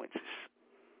consequences.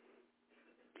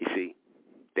 You see?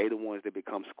 They the ones that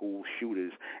become school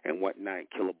shooters and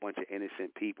whatnot, kill a bunch of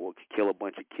innocent people, kill a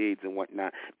bunch of kids and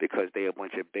whatnot because they a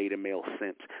bunch of beta male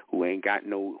simps who got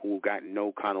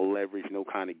no kind of leverage, no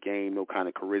kind of game, no kind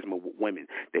of charisma with women.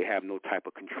 They have no type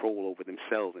of control over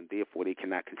themselves, and therefore they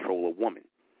cannot control a woman.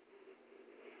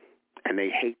 And they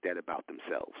hate that about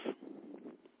themselves.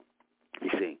 You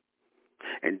see?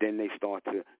 And then they start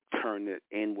to turn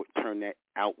that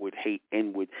outward hate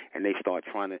inward, and they start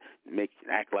trying to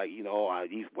act like,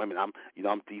 these women, I'm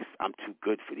too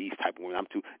good for these type of women.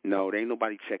 No, there ain't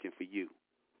nobody checking for you.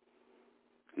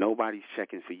 Nobody's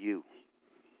checking for you.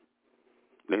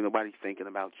 There ain't nobody thinking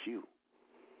about you.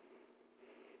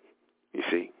 You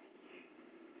see?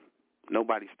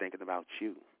 Nobody's thinking about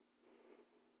you.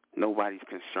 Nobody's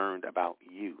concerned about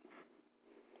you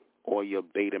or your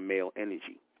beta male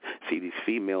energy. See, these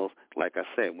females, like I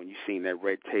said, when you seen that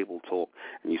Red Table Talk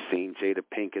and you seen Jada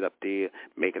Pinkett up there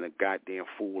making a goddamn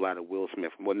fool out of Will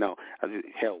Smith. Well, no,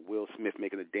 Will Smith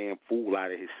making a damn fool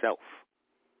out of himself.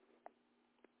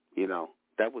 You know,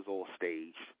 That was all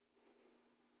staged.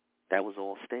 That was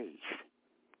all staged.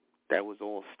 That was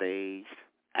all staged,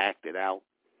 acted out,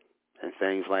 and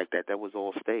things like that. That was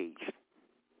all staged.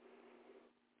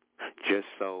 Just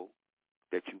so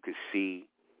that you could see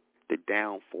the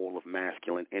downfall of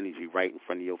masculine energy right in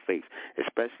front of your face,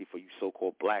 especially for you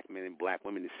so-called black men and black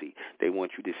women to see. They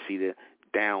want you to see the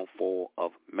downfall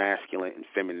of masculine and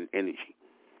feminine energy.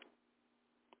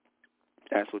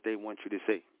 That's what they want you to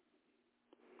see.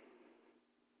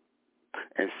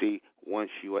 And see, once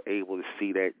you are able to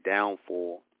see that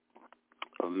downfall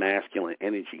of masculine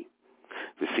energy,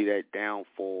 to see that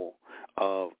downfall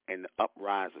of an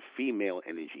uprise of female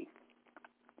energy,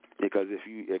 because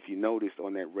if you noticed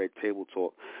on that Red Table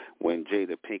Talk when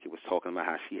Jada Pinkett was talking about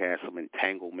how she had some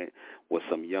entanglement with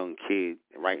some young kid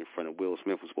right in front of Will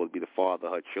Smith, was supposed to be the father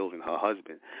of her children, her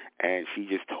husband, and she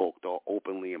just talked all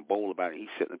openly and bold about it. He's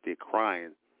sitting up there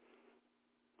crying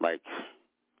like,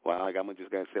 well, like I'm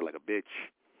just going to say like a bitch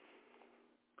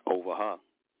over her.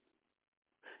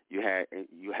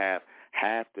 You have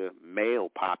half the male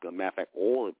population, matter of fact,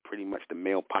 all of pretty much the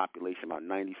male population, about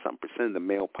 90-something% of the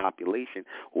male population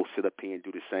will sit up here and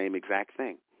do the same exact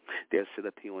thing. They'll sit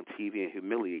up here on TV and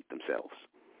humiliate themselves.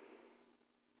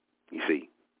 You see,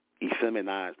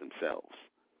 effeminize themselves,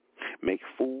 make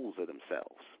fools of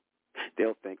themselves.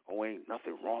 They'll think, oh, ain't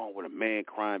nothing wrong with a man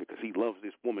crying because he loves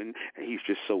this woman and he's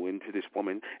just so into this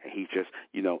woman and he just,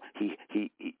 he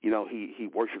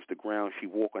worships the ground she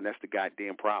walk on. That's the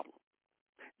goddamn problem.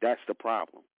 That's the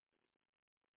problem.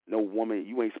 No woman,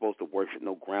 you ain't supposed to worship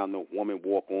no ground no woman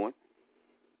walk on.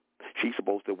 She's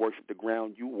supposed to worship the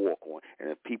ground you walk on. And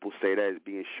if people say that as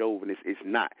being chauvinist, it's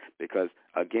not. Because,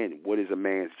 again, what is a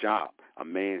man's job? A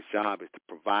man's job is to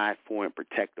provide for and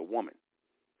protect a woman.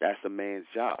 That's a man's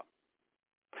job.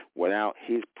 Without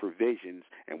his provisions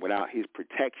and without his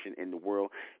protection in the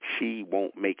world, she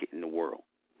won't make it in the world.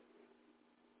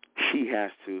 She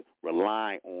has to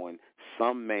rely on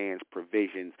some man's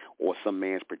provisions or some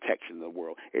man's protection in the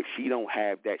world. If she don't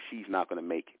have that, she's not going to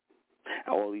make it.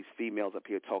 All these females up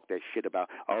here talk that shit about,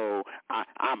 oh,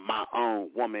 I'm my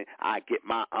own woman, I get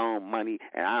my own money,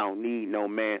 and I don't need no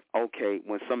man. Okay,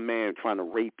 when some man trying to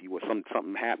rape you or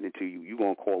something happening to you, you're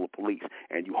going to call the police,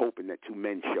 and you hoping that two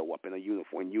men show up in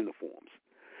uniforms.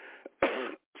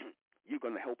 You're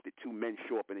going to hope that two men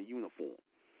show up in a uniform.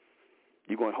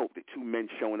 You're going to hope that two men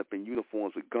showing up in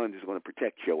uniforms with guns is going to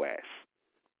protect your ass.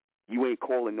 You ain't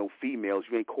calling no females.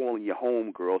 You ain't calling your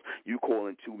homegirls. You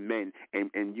calling two men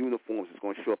in uniforms that's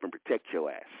going to show up and protect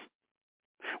your ass.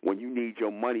 When you need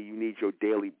your money, you need your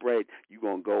daily bread, you're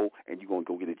going to go and you're going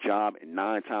to go get a job, and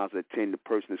 9 times out of 10, the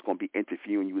person that's going to be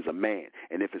interviewing you is a man.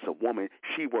 And if it's a woman,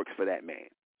 she works for that man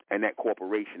and that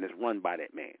corporation is run by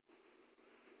that man.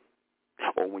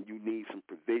 Or when you need some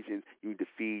provisions, you need to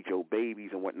feed your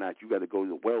babies and whatnot, you got to go to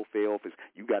the welfare office.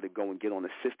 You got to go and get on a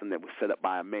system that was set up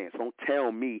by a man. So don't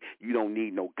tell me you don't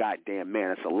need no goddamn man.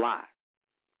 That's a lie.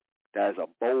 That is a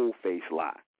bold-faced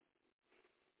lie.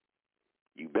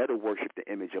 You better worship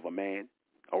the image of a man,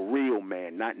 a real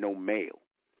man, not no male.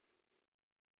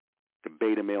 The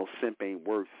beta male simp ain't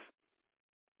worth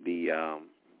the,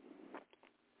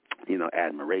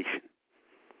 admiration,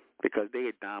 because they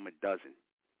a dime a dozen.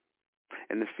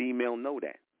 And the female know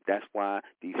that. That's why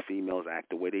these females act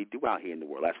the way they do out here in the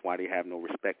world. That's why they have no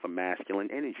respect for masculine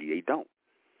energy. They don't.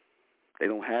 They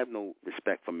don't have no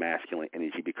respect for masculine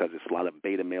energy because it's a lot of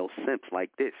beta male simps like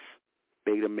this.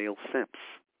 Beta male simps.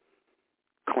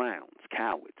 Clowns,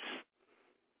 cowards,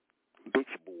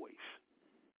 bitch boys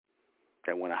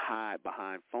that want to hide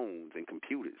behind phones and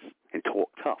computers and talk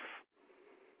tough.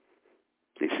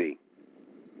 You see?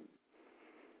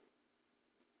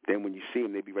 Then when you see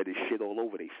them, they be ready to shit all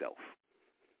over themselves.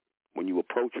 When you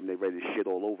approach them, they ready to shit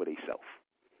all over themselves.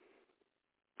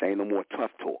 There ain't no more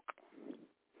tough talk.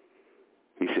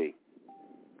 You see?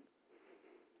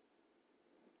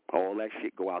 All that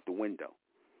shit go out the window.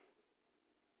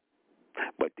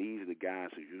 But these are the guys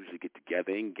who usually get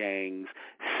together in gangs,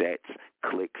 sets,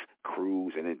 cliques,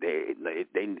 crews, and they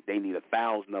need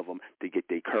 1,000 of them to get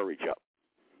their courage up.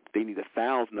 They need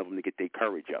 1,000 of them to get their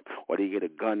courage up. Or they get a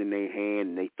gun in their hand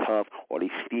and they tough, or they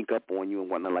sneak up on you and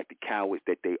whatnot like the cowards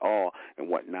that they are and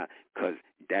whatnot, because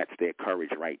that's their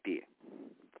courage right there.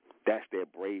 That's their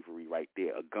bravery right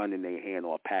there, a gun in their hand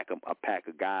or a pack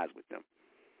of guys with them.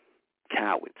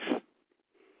 Cowards.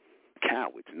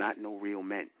 Cowards, not no real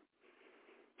men.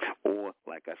 Or,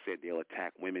 like I said, they'll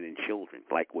attack women and children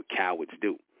like what cowards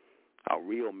do. A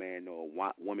real man or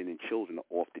a woman and children are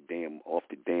off the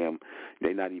damn,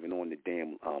 they're not even on the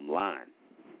damn line.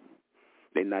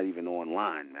 They're not even on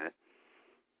line, man.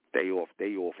 They off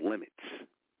limits.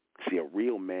 See, a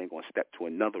real man going to step to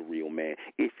another real man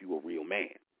if you a real man.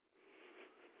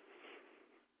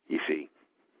 You see.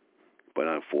 But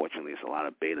unfortunately, it's a lot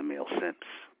of beta male simps,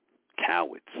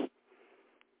 cowards.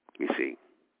 You see.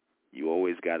 You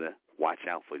always got to watch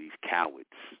out for these cowards,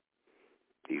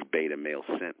 these beta male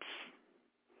simps.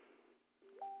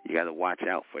 You got to watch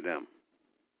out for them.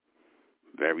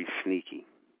 Very sneaky.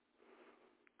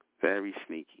 Very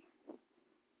sneaky.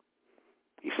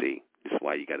 You see, this is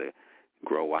why you got to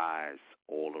grow eyes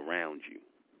all around you.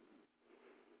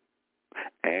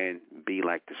 And be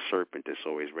like the serpent that's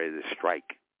always ready to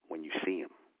strike when you see him.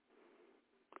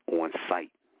 On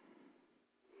sight.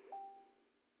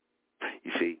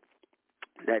 You see,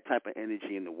 that type of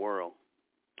energy in the world,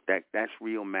 that's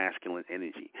real masculine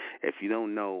energy. If you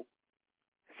don't know,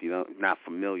 if you're not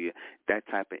familiar, that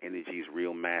type of energy is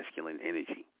real masculine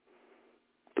energy.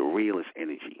 The realest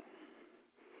energy.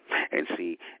 And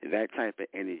see, that type of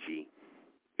energy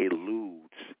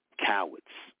eludes cowards.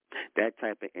 That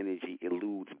type of energy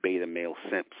eludes beta male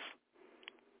simps.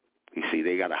 You see,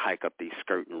 they got to hike up their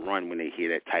skirt and run when they hear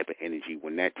that type of energy.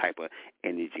 When that type of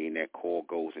energy and that call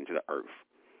goes into the earth,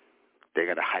 they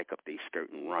got to hike up their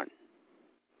skirt and run.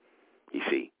 You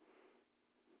see,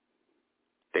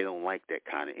 they don't like that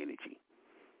kind of energy.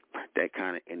 That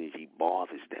kind of energy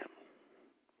bothers them.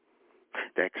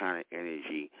 That kind of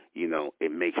energy,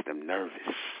 it makes them nervous.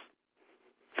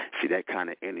 See, that kind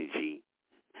of energy,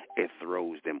 it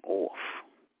throws them off.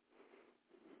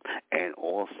 And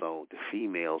also, the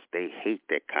females, they hate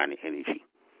that kind of energy.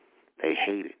 They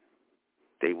hate it.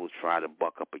 They will try to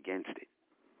buck up against it.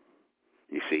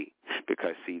 You see?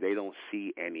 Because, they don't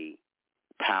see any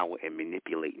power in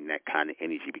manipulating that kind of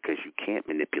energy, because you can't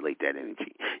manipulate that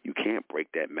energy. You can't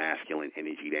break that masculine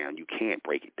energy down. You can't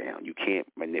break it down. You can't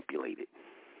manipulate it.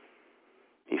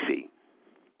 You see?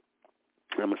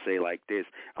 I'm going to say like this.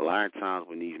 A lot of times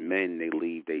when these men, they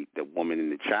leave the woman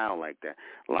and the child like that,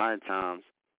 a lot of times,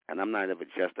 and I'm not ever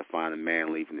justifying a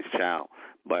man leaving his child,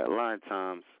 but a lot of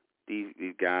times these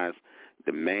guys,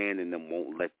 the man in them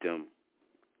won't let them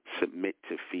submit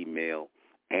to female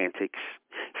antics.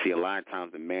 See, a lot of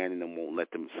times the man in them won't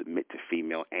let them submit to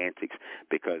female antics,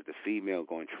 because the female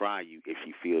going to try you if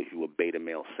she feels you a beta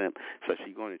male simp. So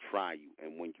she's going to try you,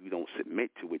 and when you don't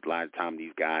submit to it, a lot of times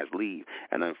these guys leave,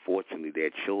 and unfortunately their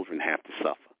children have to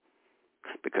suffer.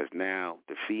 Because now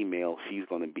the female, she's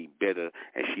going to be bitter,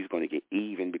 and she's going to get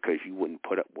even because you wouldn't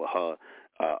put up with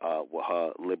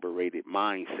her liberated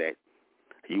mindset.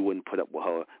 You wouldn't put up with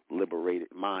her liberated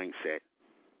mindset,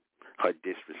 her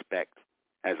disrespect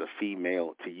as a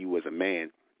female to you as a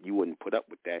man. You wouldn't put up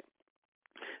with that.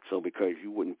 So because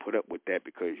you wouldn't put up with that,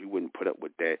 because you wouldn't put up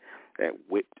with that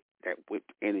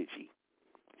whipped energy,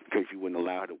 because you wouldn't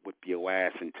allow her to whip your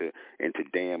ass into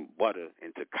damn butter,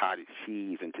 into cottage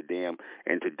cheese, into damn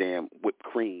whipped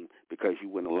cream, because you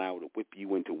wouldn't allow her to whip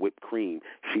you into whipped cream,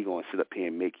 she going to sit up here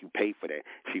and make you pay for that.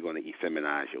 She going to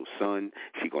effeminize your son.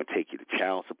 She going to take you to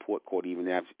child support court, even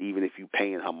if you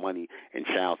paying her money and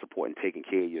child support and taking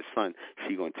care of your son,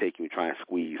 she going to take you and try and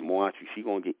squeeze more out you. She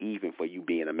going to get even for you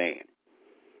being a man.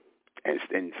 And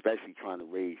especially trying to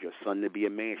raise your son to be a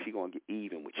man, she going to get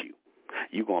even with you.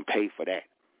 You going to pay for that.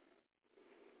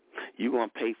 You're going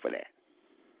to pay for that.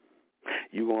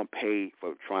 You're going to pay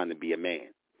for trying to be a man.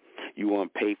 You're going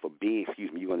to pay for being,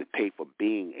 you're going to pay for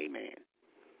being a man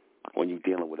when you're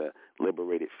dealing with a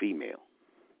liberated female.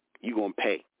 You're going to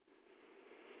pay.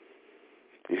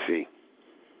 You see?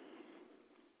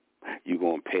 You're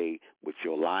going to pay with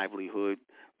your livelihood,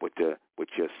 with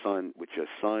your son.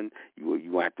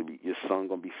 You have to be, your son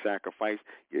going to be sacrificed.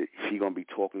 She going to be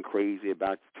talking crazy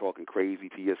about you, talking crazy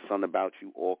to your son about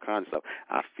you, all kinds of stuff.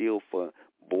 I feel for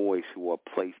boys who are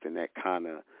placed in that kind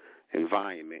of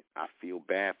environment. I feel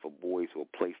bad for boys who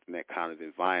are placed in that kind of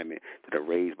environment that are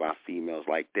raised by females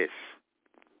like this,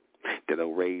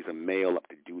 that'll raise a male up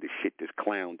to do the shit this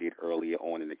clown did earlier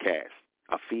on in the cast.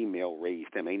 A female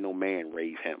raised him. Ain't no man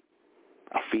raised him.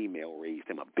 A female raised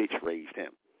him. A bitch raised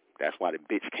him. That's why the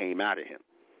bitch came out of him.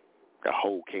 The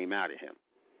hoe came out of him.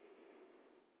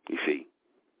 You see,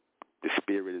 the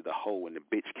spirit of the hoe and the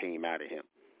bitch came out of him.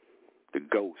 The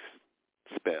ghost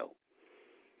spell.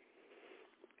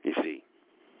 You see,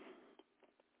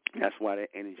 that's why that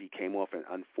energy came off, and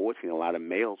unfortunately a lot of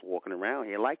males walking around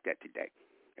here like that today.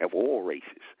 Of all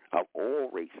races.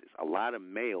 A lot of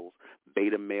males,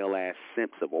 beta male ass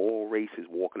simps of all races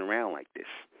walking around like this.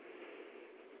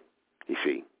 You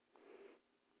see,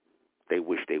 they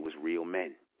wish they was real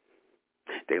men.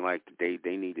 They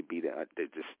need to be the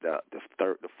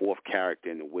fourth character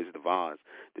in the Wizard of Oz,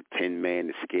 the Tin Man,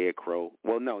 the Scarecrow.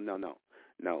 Well, no.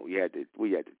 We had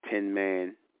the Tin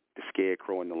Man, the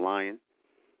Scarecrow, and the Lion.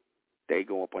 they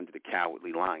go up under the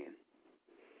cowardly lion,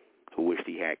 who wished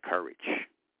he had courage,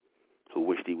 who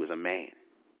wished he was a man.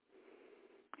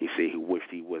 You see, who wished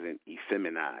he wasn't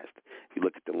effeminized. If you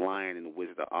look at the lion in the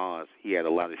Wizard of Oz, he had a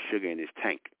lot of sugar in his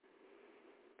tank.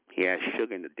 He had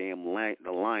sugar in the damn lion.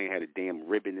 The lion had a damn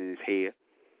ribbon in his hair.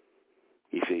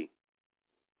 You see,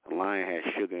 the lion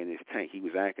had sugar in his tank. He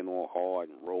was acting all hard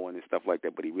and rolling and stuff like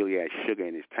that, but he really had sugar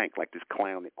in his tank, like this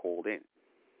clown that called in.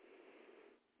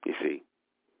 You see,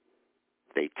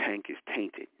 their tank is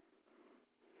tainted.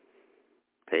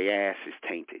 Their ass is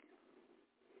tainted.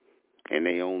 And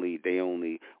they only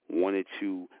one or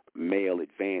two male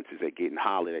advances at getting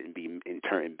hollered at and being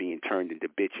turned into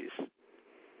bitches.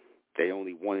 They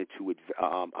only one or two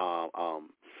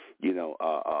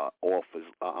offers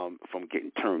from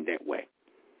getting turned that way.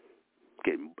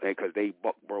 Because they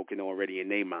broken already in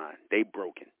their mind. They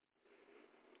broken.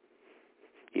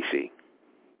 You see,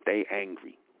 they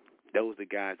angry. Those the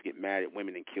guys get mad at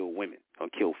women and kill women or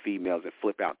kill females and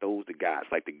flip out. Those the guys,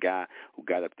 like the guy who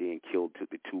got up there and killed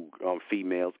the two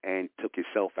females and took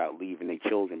himself out, leaving their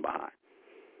children behind.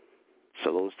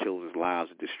 So those children's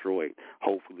lives are destroyed.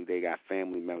 Hopefully they got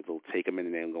family members who'll take them in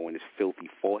and then go in this filthy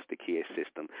foster care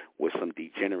system where some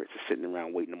degenerates are sitting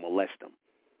around waiting to molest them.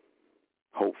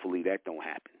 Hopefully that don't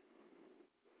happen.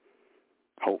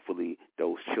 Hopefully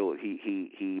those children,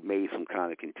 he made some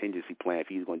kind of contingency plan. If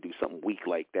he's going to do something weak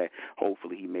like that,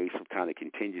 hopefully he made some kind of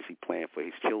contingency plan for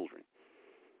his children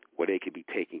where they could be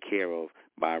taken care of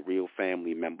by real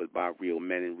family members, by real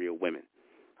men and real women.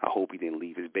 I hope he didn't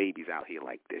leave his babies out here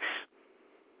like this.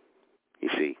 You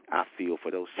see, I feel for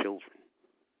those children.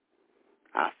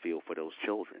 I feel for those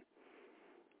children.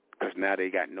 Because now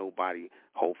they got nobody,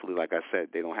 hopefully, like I said,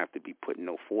 they don't have to be put in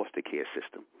no foster care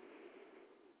system.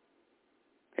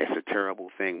 It's a terrible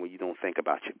thing when you don't think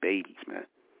about your babies, man.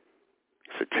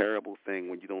 It's a terrible thing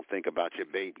when you don't think about your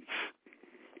babies.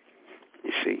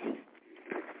 You see,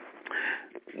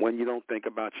 when you don't think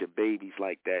about your babies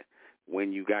like that,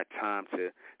 when you got time to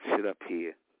sit up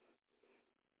here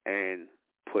and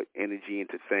put energy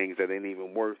into things that ain't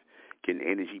even worth getting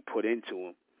energy put into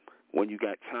them, when you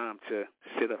got time to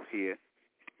sit up here,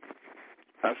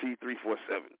 I see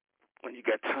 347, when you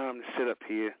got time to sit up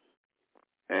here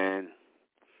and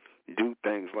do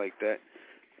things like that,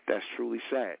 that's truly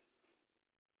sad.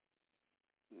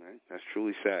 Right? That's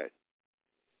truly sad.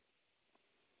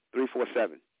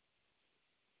 347.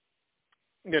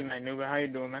 Good night, Nuben. How you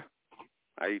doing, man?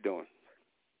 How you doing?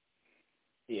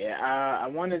 Yeah, I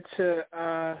wanted to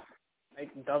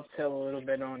dovetail a little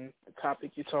bit on the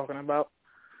topic you're talking about.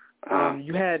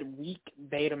 You had weak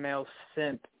beta male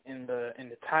simp in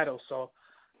the title, so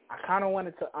I kind of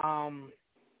wanted to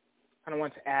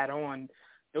add on.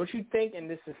 Don't you think in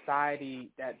this society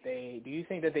that do you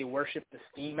think that they worship the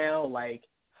female, like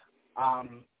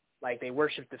they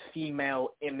worship the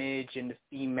female image and the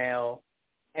female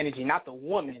energy, not the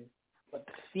woman, but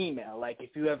the female? Like if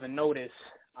you ever notice,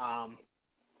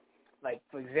 like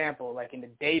for example, like in the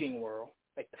dating world,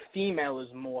 like the female is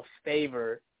more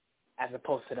favored as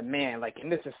opposed to the man. Like in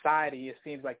this society, it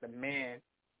seems like the man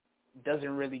doesn't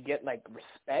really get like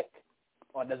respect,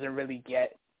 or doesn't really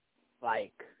get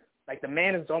like the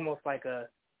man is almost like a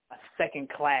second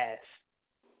class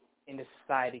in this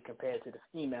society compared to the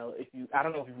female. I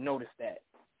don't know if you've noticed that.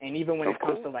 And even when it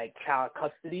comes to like child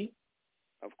custody,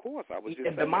 of course, I was just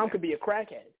saying the mom that. Could be a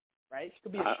crackhead, right? She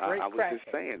could be a straight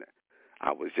crackhead.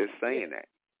 I was just saying that.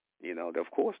 You know, of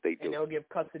course they do. And they'll give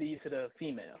custody to the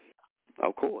female.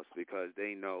 Of course, because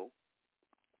they know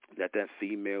that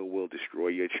female will destroy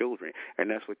your children. And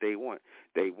that's what they want.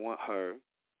 They want her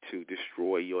to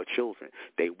destroy your children.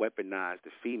 They weaponize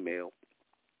the female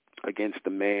against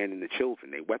the man and the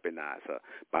children. They weaponize her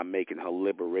by making her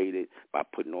liberated, by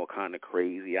putting all kind of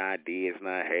crazy ideas in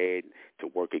her head to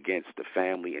work against the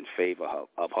family in favor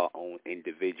of her own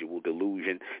individual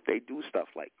delusion. They do stuff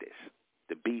like this.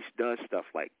 The beast does stuff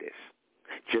like this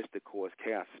just to cause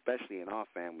chaos, especially in our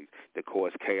families, to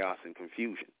cause chaos and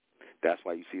confusion. That's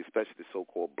why you see, especially the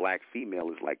so-called black female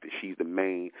is like that. She's the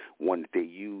main one that they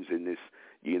use in this,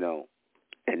 you know,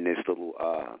 in this little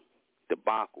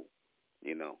debacle,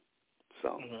 you know.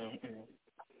 So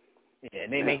yeah,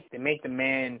 they make the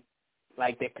man,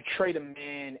 like they portray the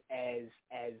man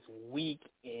as weak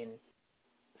and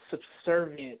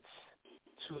subservient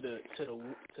to the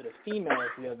female.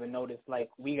 If you ever notice, like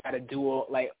we gotta do all,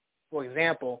 like for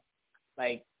example,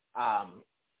 like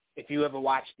if you ever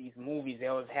watch these movies, they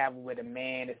always have where the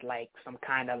man is like some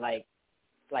kind of like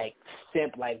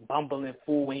simp, like bumbling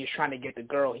fool when he's trying to get the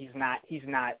girl. He's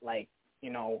not like,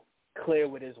 you know, clear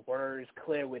with his words,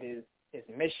 clear with his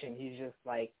mission. He's just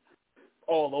like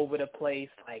all over the place,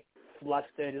 like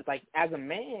flustered. It's like, as a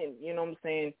man, you know what I'm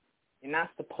saying, you're not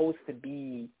supposed to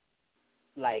be,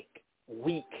 like,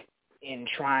 weak in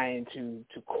trying to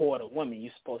court a woman.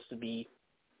 You're supposed to be,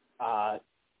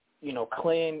 you know,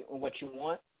 clear what you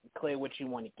want, clear what you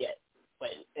want to get. But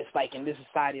it's like in this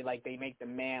society, like, they make the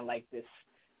man like this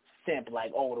simp,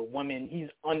 like, oh, the woman,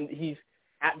 he's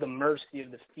at the mercy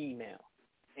of the female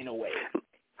in a way.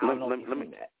 I don't know if you've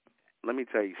seen that. Let me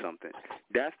tell you something.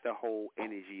 That's the whole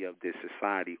energy of this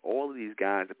society. All of these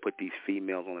guys that put these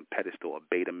females on a pedestal are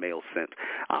beta male simps.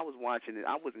 I was watching it.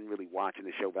 I wasn't really watching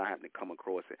the show, but I happened to come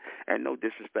across it. And no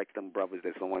disrespect to them brothers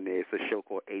that's on there. It's a show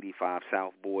called 85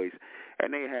 South Boys.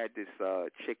 And they had this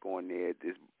chick on there,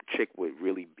 this chick with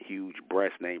really huge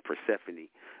breasts named Persephone.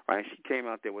 Right? She came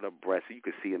out there with her breasts, so you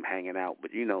could see them hanging out.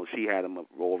 But, you know, she had them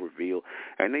all revealed.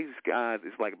 And these guys,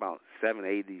 it's like about 7,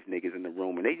 8 of these niggas in the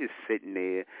room, and they just sitting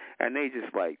there, and they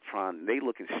just like they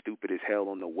looking stupid as hell,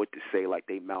 don't know what to say, like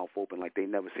they mouth open, like they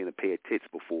never seen a pair of tits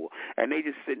before. And they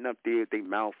just sitting up there, they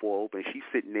mouth all open. She's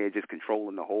sitting there just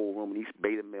controlling the whole room, and these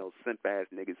beta male simp-ass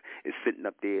niggas is sitting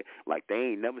up there like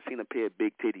they ain't never seen a pair of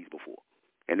big titties before.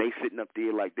 And they sitting up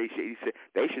there like they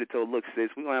should have told, look, sis,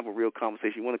 we're going to have a real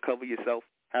conversation. You want to cover yourself?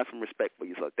 Have some respect for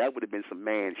yourself. That would have been some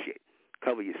man shit.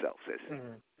 Cover yourself, sis.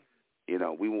 Mm-hmm. You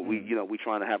know, we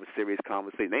trying to have a serious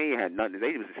conversation. They ain't had nothing.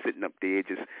 They was just sitting up there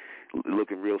just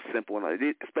looking real simple.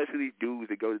 And especially these dudes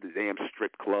that go to the damn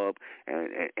strip club and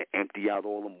empty out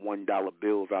all them $1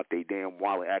 bills out their damn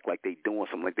wallet, act like they doing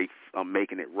something, like they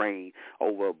making it rain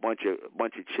over a bunch of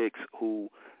chicks who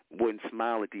wouldn't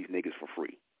smile at these niggas for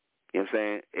free. You know what I'm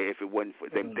saying? If it wasn't for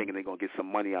them thinking they're going to get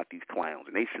some money out these clowns.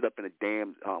 And they sit up in a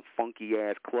damn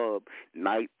funky-ass club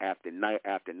night after night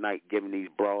after night giving these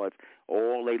broads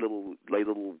all they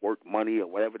little work money or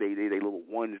whatever they little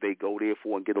ones they go there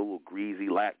for and get a little greasy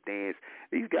lap dance.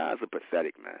 These guys are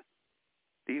pathetic, man.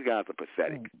 These guys are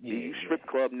pathetic. These strip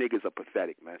club niggas are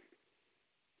pathetic, man.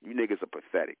 You niggas are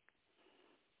pathetic.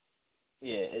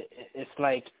 Yeah, it's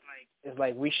like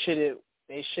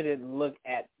they shouldn't look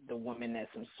at the women as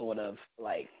some sort of,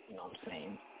 like, you know what I'm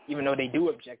saying, even though they do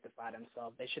objectify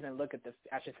themselves, they shouldn't look at the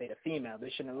female. They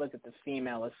shouldn't look at the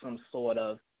female as some sort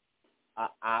of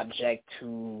object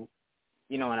to,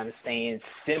 you know what I'm saying,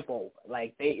 simple.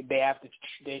 Like, they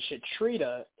should treat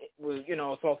her, you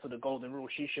know, it's also the golden rule.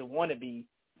 She should want to be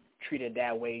treated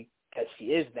that way because she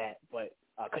is that, but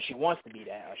because she wants to be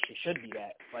that, or she should be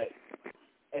that. But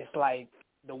it's like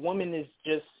the woman is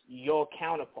just your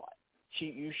counterpart.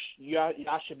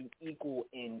 Y'all should be equal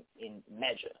in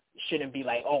measure. It shouldn't be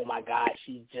like, oh my God,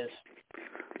 she's just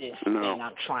this thing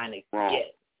I'm trying to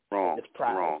get.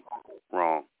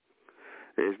 Wrong.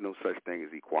 There's no such thing as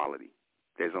equality.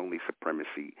 There's only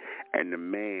supremacy, and the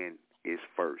man is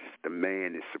first. The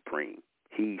man is supreme.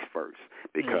 He's first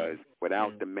because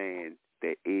without the man,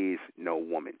 there is no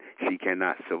woman. She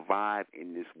cannot survive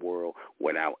in this world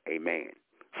without a man.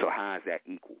 So how is that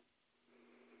equal?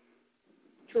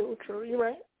 True, you're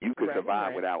right. You can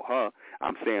survive without her.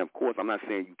 I'm saying, of course, I'm not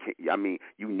saying you can't. I mean,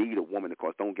 you need a woman, of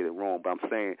course, don't get it wrong, but I'm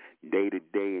saying day to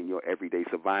day in your everyday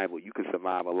survival, you can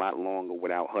survive a lot longer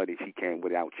without her than she can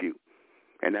without you.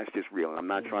 And that's just real. I'm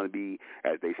not trying to be,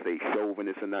 as they say,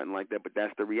 chauvinist or nothing like that, but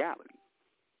that's the reality.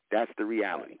 That's the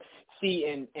reality.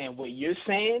 See, and what you're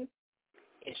saying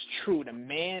is true. The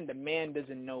man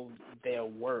doesn't know their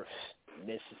worth in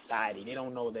this society. They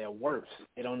don't know their worth.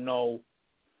 They don't know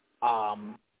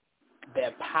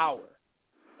their power.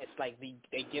 It's like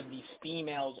they give these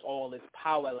females all this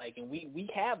power, like, and we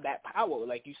have that power.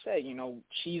 Like you said, you know,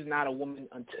 she's not a woman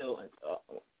until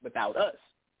without us.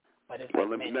 But it's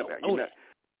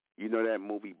you know that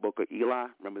movie Book of Eli?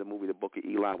 Remember the movie The Book of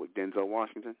Eli with Denzel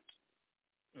Washington?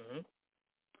 Mm-hmm.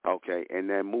 Okay, in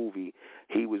that movie,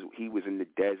 he was in the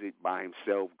desert by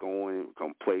himself, going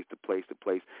from place to place to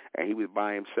place, and he was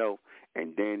by himself.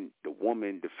 And then the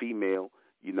woman, the female,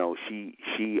 you know, she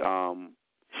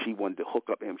wanted to hook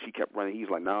up him. She kept running. He's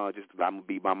like, no, just I'm gonna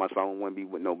be by myself. I don't want to be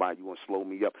with nobody. You want to slow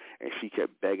me up? And she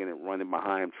kept begging and running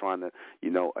behind him, trying to,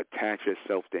 you know, attach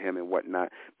herself to him and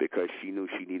whatnot, because she knew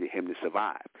she needed him to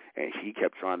survive. And she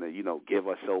kept trying to, you know, give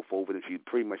herself over to him. She was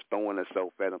pretty much throwing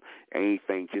herself at him,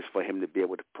 anything just for him to be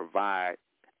able to provide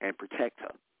and protect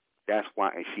her. That's why,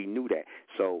 and she knew that.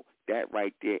 So that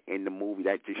right there in the movie,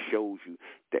 that just shows you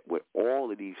that what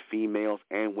all of these females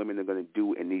and women are going to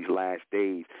do in these last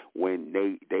days, when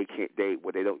they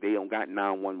don't got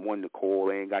 911 to call,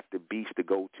 they ain't got the beast to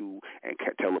go to and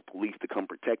tell the police to come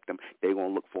protect them, they're going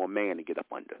to look for a man to get up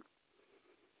under.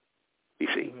 You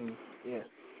see? Mm-hmm. Yeah.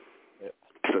 Yep.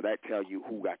 So that tells you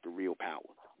who got the real power.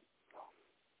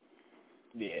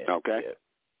 Yeah. Okay?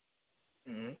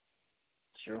 Yeah. Mm-hmm.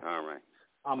 Sure. All right.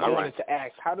 I wanted to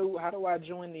ask, how do I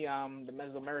join the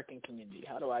Mesoamerican community?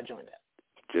 How do I join that?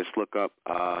 Just look up.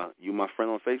 You my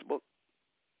friend on Facebook?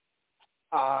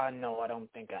 No, I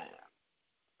don't think I am.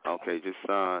 Okay, just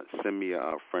send me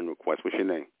a friend request. What's your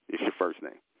name? It's your first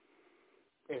name.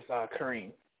 It's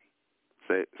Kareem.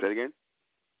 Say it again.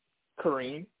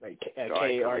 Kareem, like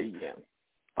K-R-E-M.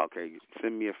 Okay,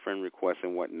 send me a friend request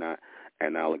and whatnot,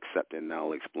 and I'll accept it, and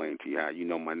I'll explain to you how you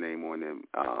know my name on them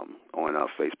on our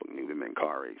Facebook, Nuben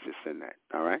MENKARAYZZ. Just send that.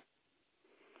 All right.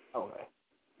 Okay.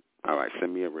 All right.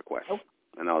 Send me a request,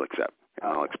 and I'll accept,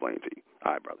 and I'll explain to you.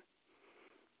 All right, brother.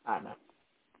 All right, man.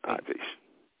 All right, peace.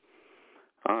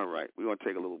 All right, we're gonna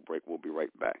take a little break. We'll be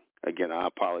right back. Again, I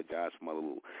apologize for my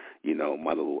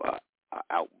little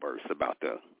outburst about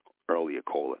the earlier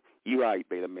caller. You all right,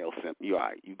 beta male simp? You all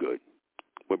right? You good?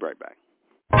 We'll be right back.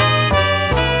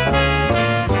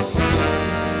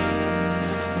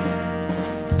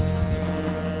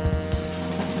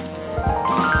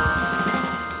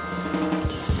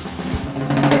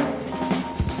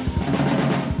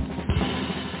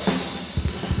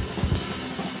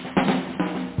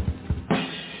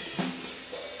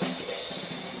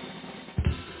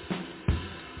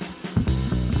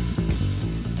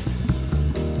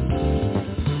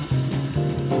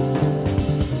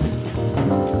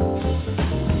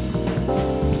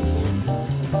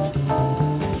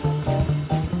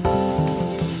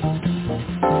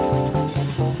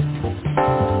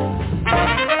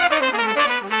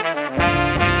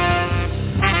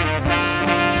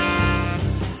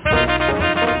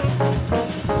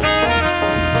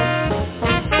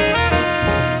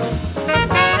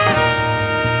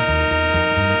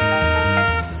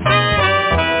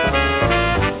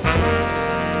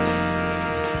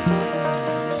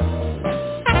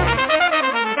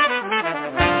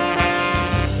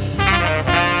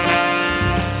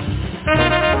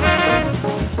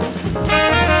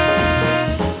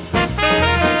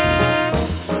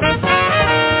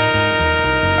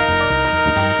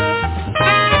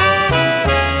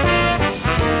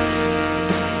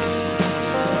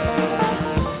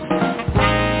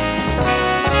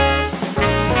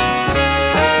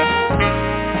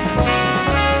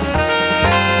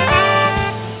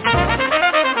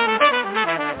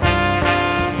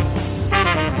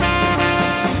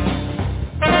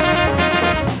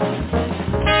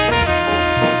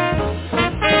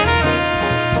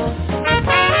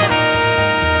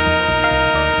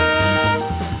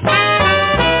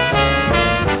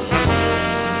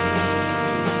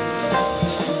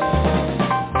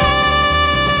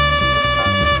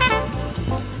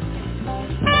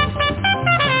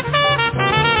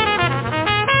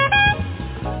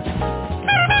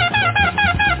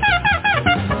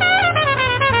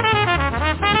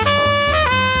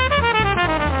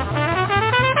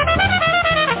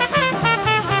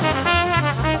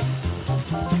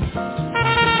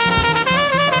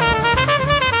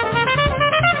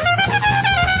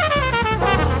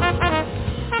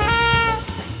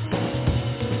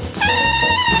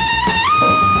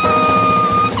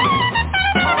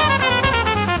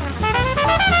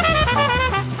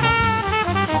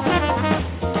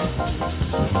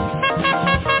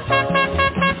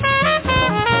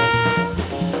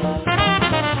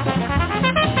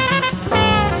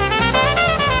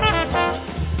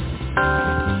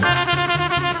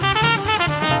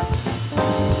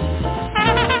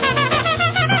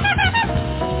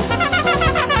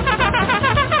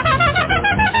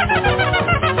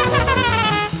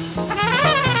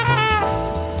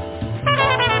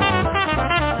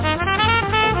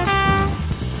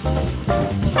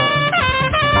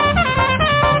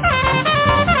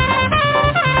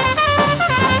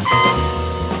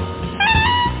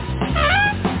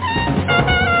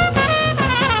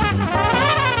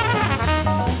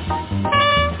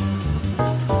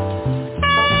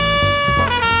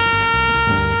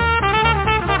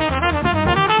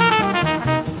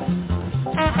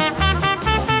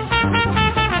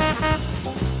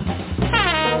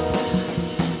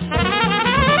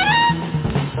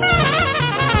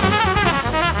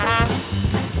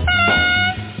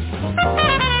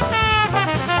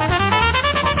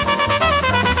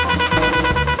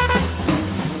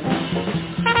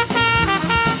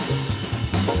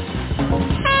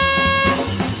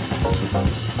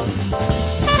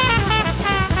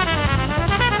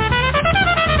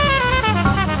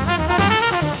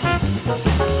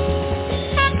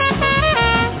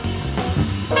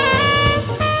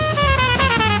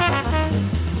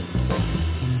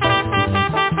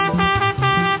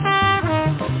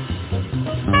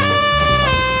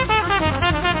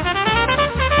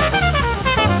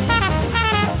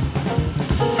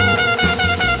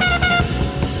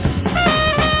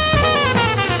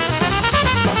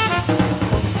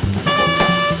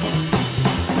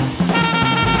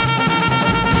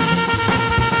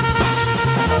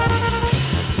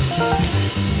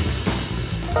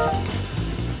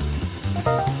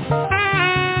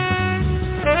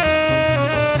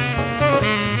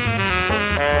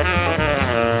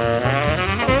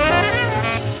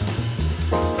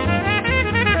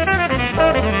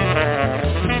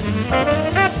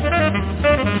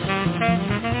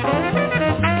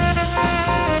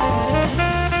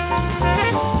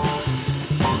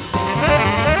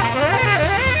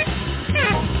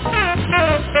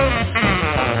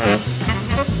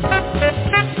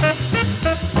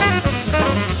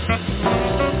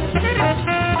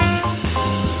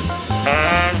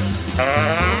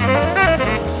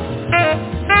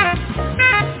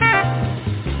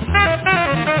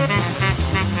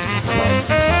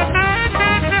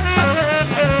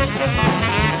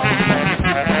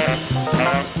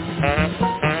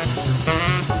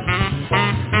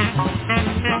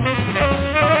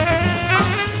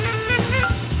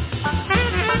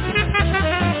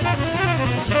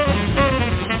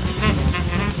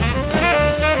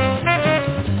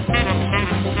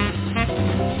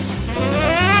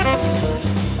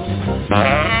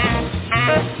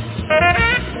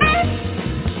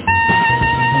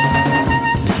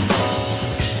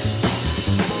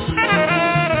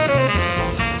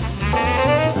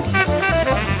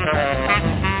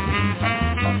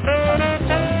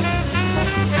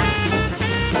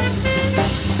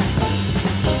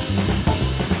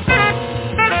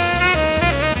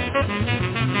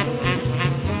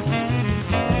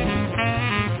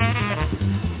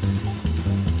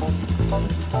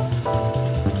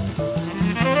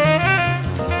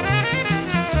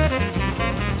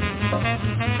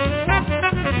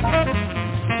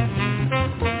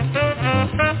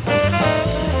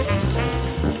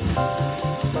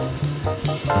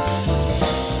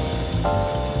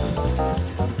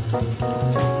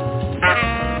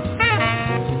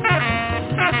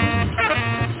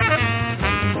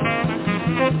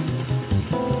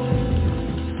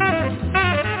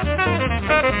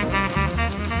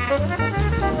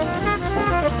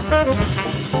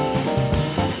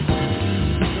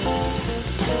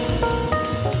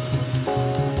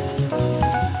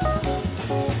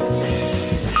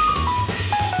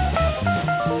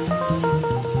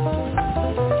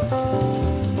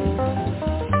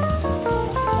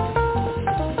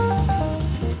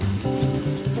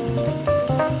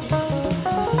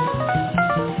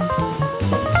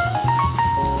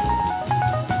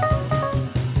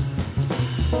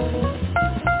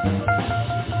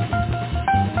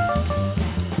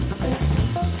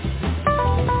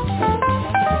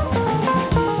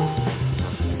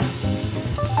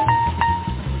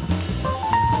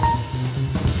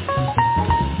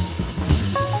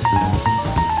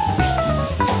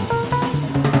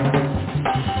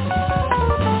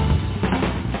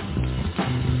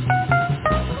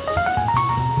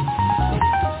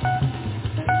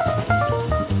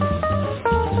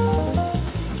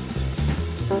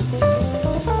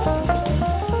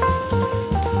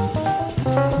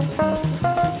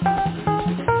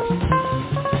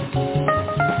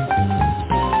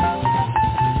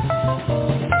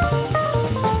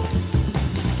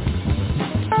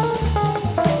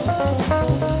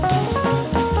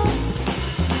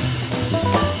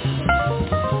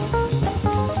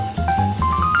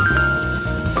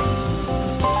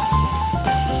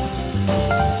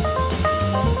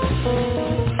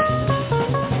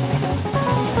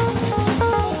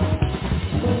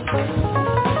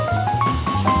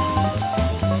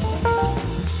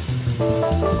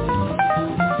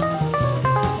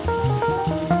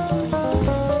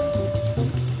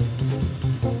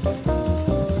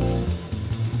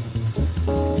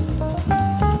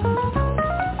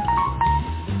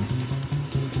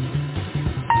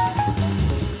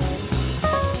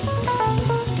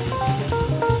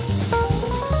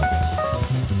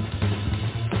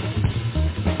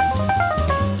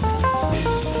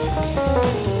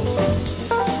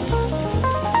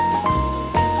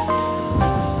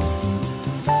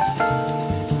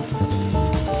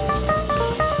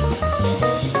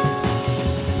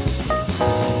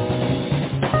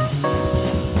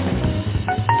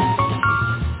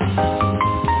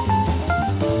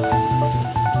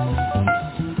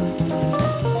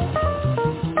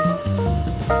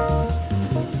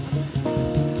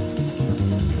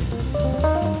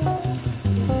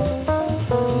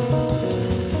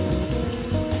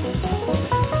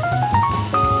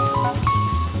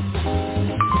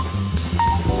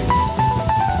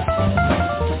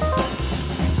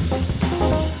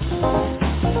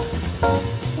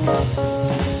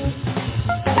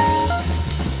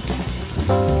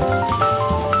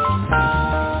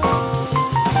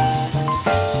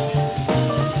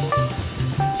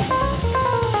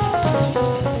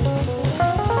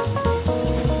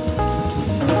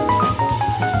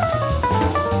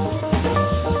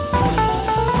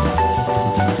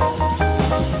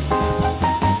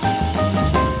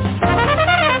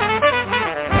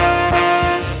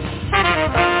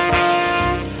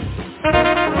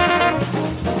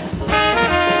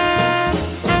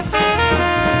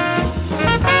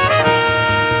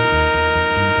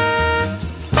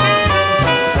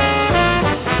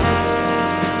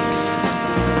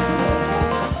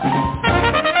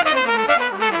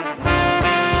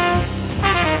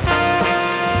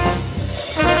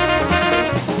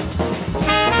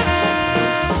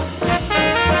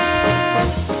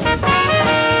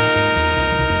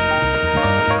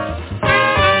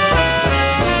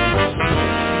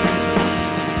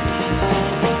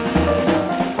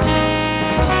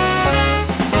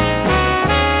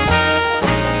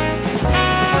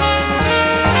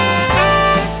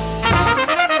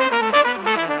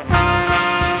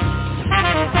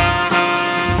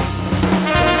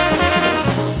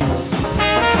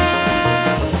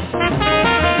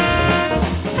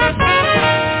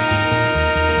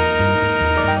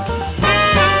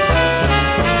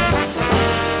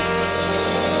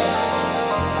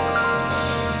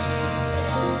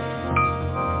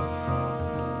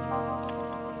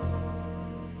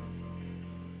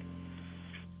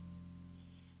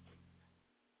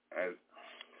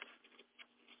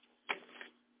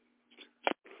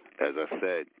 as I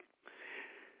said,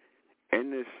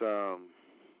 in this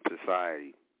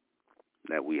society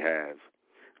that we have,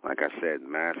 like I said,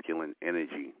 masculine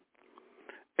energy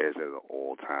is at an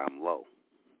all-time low.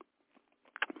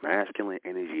 Masculine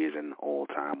energy is at an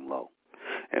all-time low.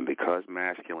 And because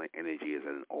masculine energy is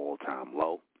at an all-time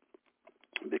low,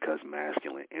 because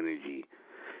masculine energy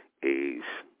is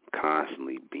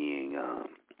constantly being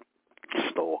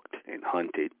stalked and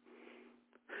hunted,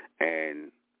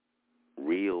 and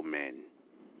real men,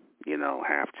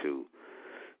 have to,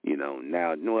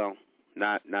 now, well,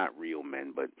 not real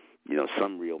men, but,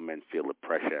 some real men feel the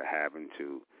pressure of having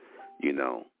to,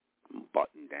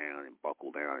 button down and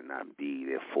buckle down and not be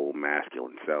their full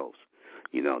masculine selves.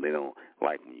 They don't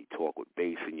like when you talk with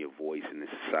bass in your voice in the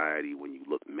society, when you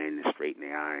look men straight in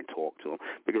the eye and talk to them,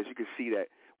 because you can see that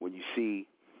when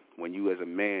you as a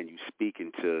man, you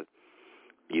speaking to,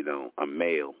 a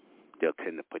male, they'll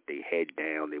tend to put their head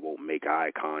down. They won't make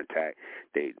eye contact.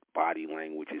 Their body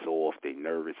language is off. They're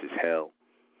nervous as hell,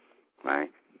 right?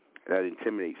 That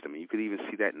intimidates them. And you could even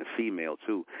see that in the female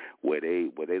too, where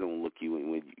they don't look you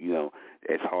in,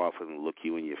 it's hard for them to look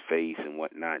you in your face and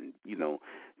whatnot, and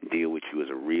deal with you as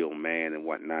a real man and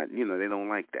whatnot. They don't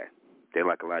like that. They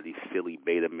like a lot of these silly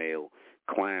beta male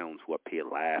clowns who up here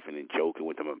laughing and joking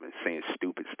with them and saying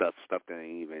stupid stuff that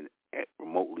ain't even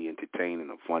remotely entertaining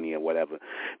or funny or whatever.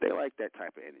 They like that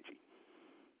type of energy.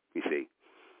 You see,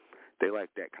 they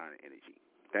like that kind of energy.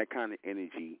 That kind of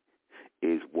energy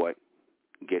is what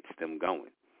gets them going,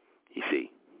 you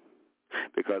see,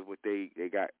 because what they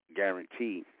got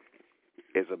guaranteed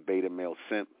is a beta male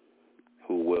simp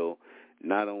who will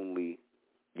not only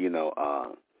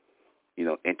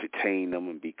entertain them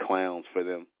and be clowns for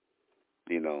them,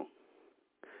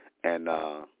 and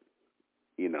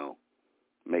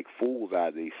make fools out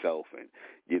of themselves and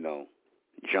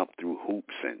jump through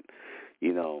hoops and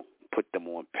put them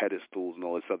on pedestals and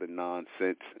all this other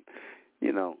nonsense,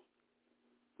 and,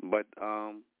 but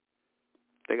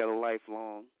they got a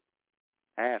lifelong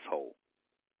asshole.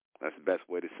 That's the best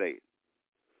way to say it.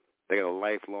 They got a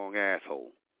lifelong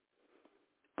asshole,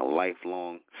 a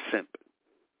lifelong simp.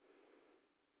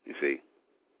 You see?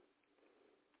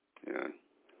 Yeah.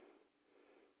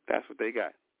 That's what they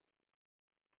got.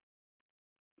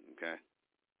 Okay?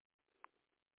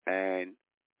 And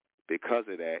because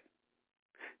of that,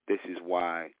 this is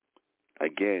why,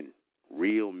 again,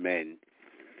 real men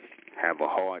have a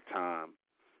hard time,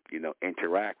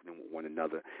 interacting with one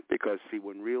another. Because, see,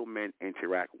 when real men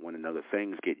interact with one another,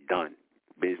 things get done.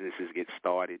 Businesses get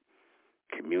started.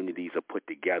 Communities are put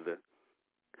together.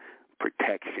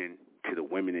 Protection to the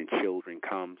women and children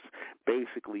comes.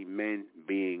 Basically, men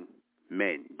being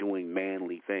men, doing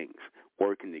manly things,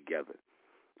 working together,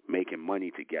 making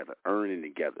money together, earning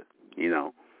together,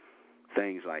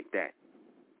 things like that.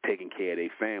 Taking care of their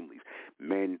families.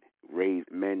 Men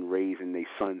raising their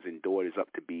sons and daughters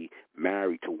up to be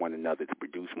married to one another to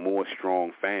produce more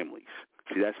strong families.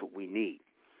 See, that's what we need.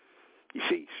 You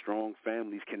see, strong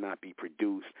families cannot be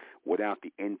produced without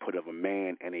the input of a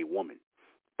man and a woman,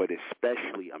 but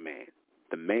especially a man.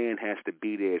 The man has to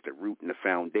be there as the root and the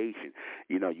foundation.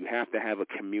 You have to have a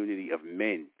community of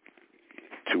men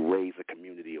to raise a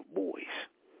community of boys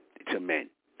to men.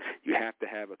 You have to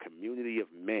have a community of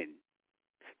men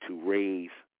to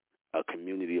raise a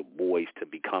community of boys to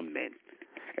become men.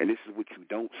 And this is what you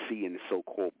don't see in the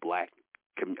so-called black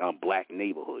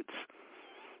neighborhoods.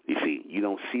 You see, you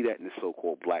don't see that in the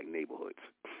so-called black neighborhoods.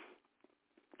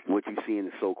 What you see in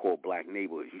the so-called black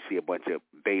neighborhoods, you see a bunch of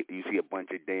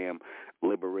damn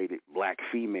liberated black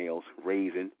females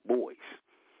raising boys.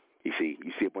 You see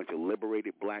a bunch of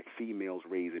liberated black females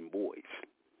raising boys,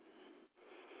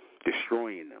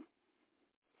 destroying them,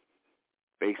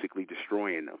 basically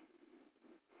destroying them.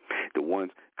 The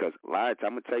ones, because a lot of times,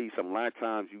 I'm going to tell you something, a lot of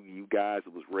times you guys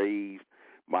was raised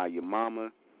by your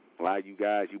mama, a lot of you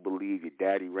guys, you believe your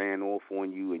daddy ran off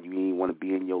on you and you didn't want to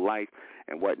be in your life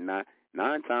and whatnot.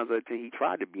 9 times out of 10, he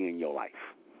tried to be in your life.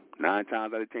 9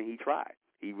 times out of 10, he tried.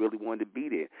 He really wanted to be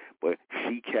there. But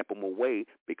she kept him away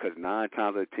because 9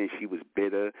 times out of 10, she was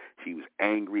bitter. She was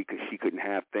angry because she couldn't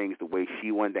have things the way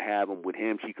she wanted to have them with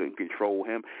him. She couldn't control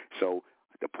him. So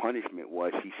the punishment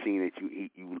was she seen that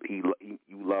you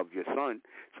loved your son.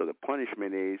 So the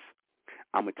punishment is,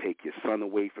 I'm going to take your son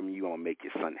away from you. I'm going to make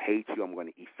your son hate you. I'm going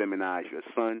to effeminize your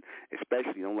son.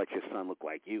 Especially don't let your son look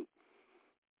like you.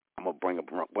 I'm going to bring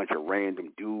a bunch of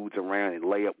random dudes around and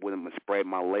lay up with them and spread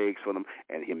my legs for them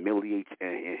and humiliate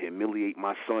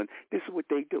my son. This is what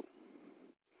they do.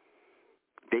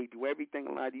 They do everything,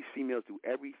 a lot of these females do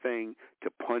everything to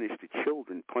punish the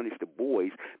children, punish the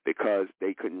boys, because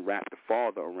they couldn't wrap the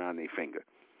father around their finger.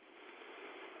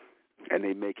 and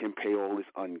they make him pay all this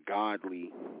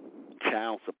ungodly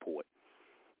child support,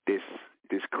 this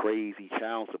crazy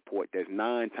child support that's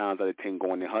 9 times out of 10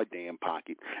 going in her damn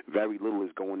pocket. Very little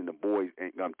is going in the boy's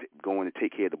and going to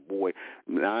take care of the boy.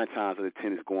 9 times out of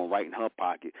 10 is going right in her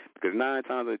pocket, because 9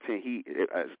 times out of 10,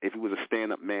 if he was a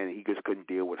stand-up man and he just couldn't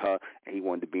deal with her and he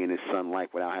wanted to be in his son's life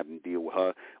without having to deal with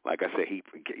her, like I said, he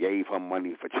gave her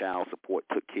money for child support,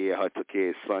 took care of her, took care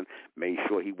of his son, made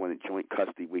sure he wanted joint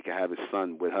custody. We could have his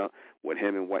son with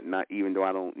him and whatnot. Even though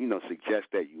I don't, suggest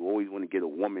that, you always want to get a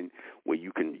woman where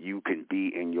you can be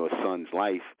in your son's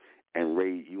life and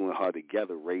raise you and her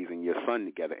together, raising your son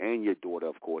together, and your daughter,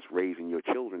 of course, raising your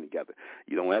children together.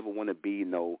 You don't ever want to be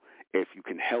if you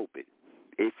can help it.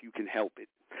 If you can help it,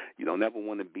 you don't ever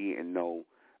want to be in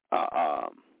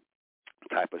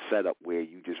type of setup where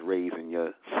you just raising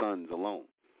your sons alone.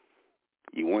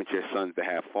 You want your sons to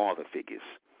have father figures.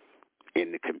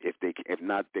 If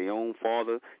not their own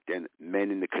father, then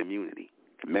men in the community.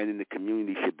 Men in the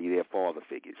community should be their father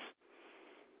figures.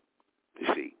 You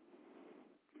see,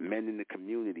 men in the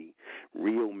community,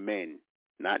 real men,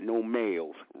 not no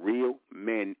males, real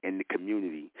men in the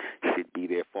community should be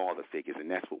their father figures,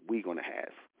 and that's what we're going to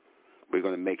have. We're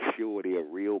going to make sure there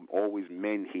are always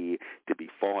men here to be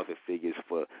father figures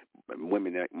for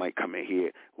women that might come in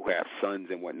here who have sons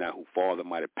and whatnot, whose father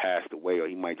might have passed away, or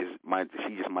she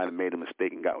just might have made a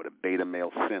mistake and got with a beta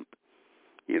male simp,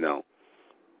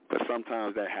 But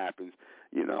sometimes that happens,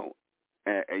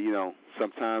 And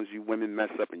sometimes you women mess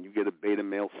up and you get a beta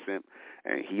male simp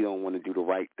and he don't want to do the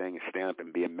right thing and stand up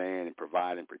and be a man and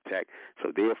provide and protect.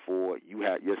 So therefore,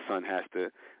 your son has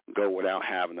to go without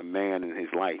having a man in his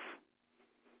life.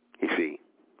 You see,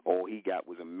 all he got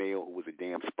was a male who was a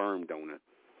damn sperm donor.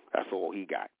 That's all he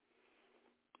got.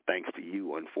 Thanks to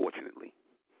you, unfortunately,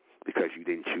 because you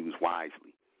didn't choose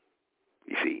wisely.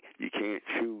 You see, you can't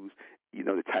choose,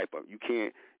 the type of, you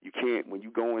can't, when you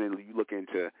go in and you look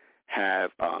into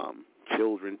have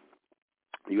children,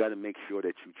 you got to make sure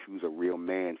that you choose a real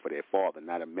man for their father,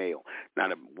 not a male,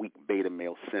 not a weak beta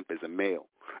male simp as a male,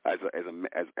 as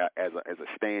a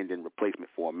stand-in replacement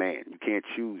for a man. You can't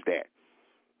choose that,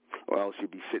 or else you'll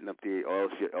be sitting up there, or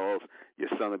else your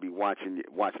son will be watching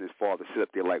his father sit up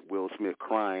there like Will Smith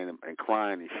crying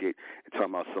and shit and talking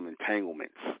about some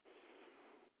entanglements.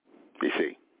 You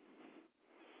see.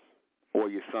 Or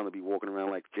your son will be walking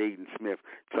around like Jaden Smith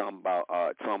talking about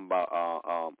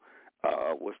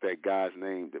what's that guy's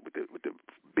name with the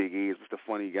big ears? What's the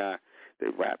funny guy,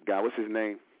 the rap guy? What's his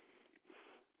name?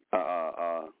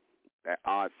 That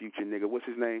Odd Future nigga. What's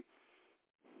his name?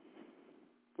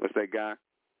 What's that guy?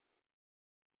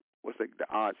 What's the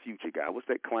Odd Future guy? What's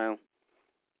that clown?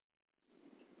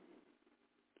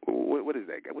 What is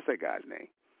that guy? What's that guy's name?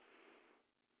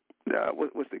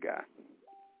 What's the guy?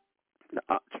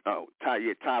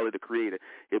 Tyler, the Creator.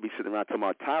 He'll be sitting around talking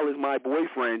about, Tyler's my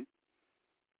boyfriend.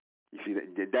 You see,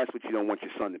 that's what you don't want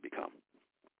your son to become.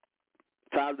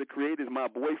 Tyler, the Creator, is my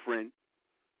boyfriend.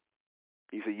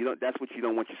 You see, that's what you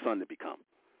don't want your son to become.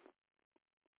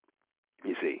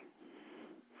 You see,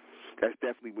 that's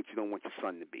definitely what you don't want your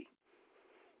son to be.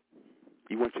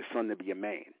 You want your son to be a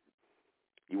man.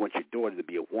 You want your daughter to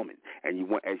be a woman. And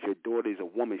as your daughter is a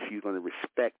woman, she's going to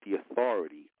respect the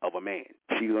authority of a man.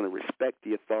 She's going to respect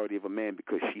the authority of a man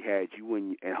because she had you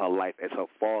in her life as her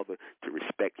father to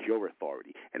respect your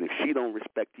authority. And if she don't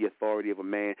respect the authority of a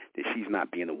man, then she's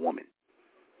not being a woman.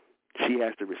 She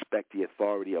has to respect the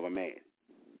authority of a man,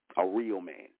 a real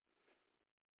man.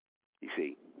 You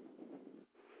see?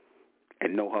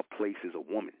 And know her place as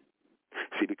a woman.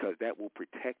 See, because that will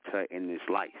protect her in this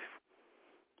life.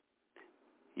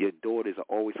 Your daughters are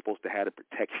always supposed to have the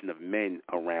protection of men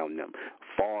around them.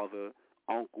 Father,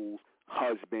 uncles,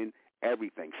 husband,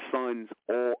 everything. Sons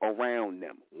all around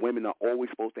them. Women are always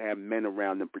supposed to have men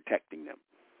around them protecting them,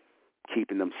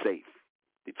 keeping them safe.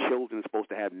 The children are supposed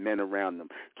to have men around them,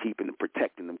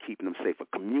 protecting them, keeping them safe. A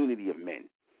community of men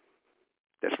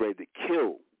that's ready to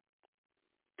kill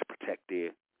to protect their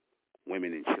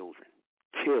women and children.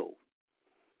 Kill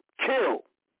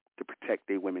to protect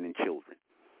their women and children.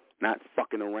 Not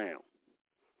fucking around.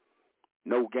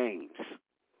 No games.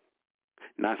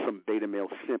 Not some beta male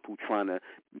simp who trying to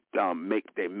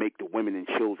make the women and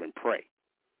children pray.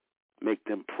 Make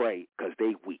them pray because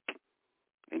they weak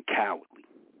and cowardly.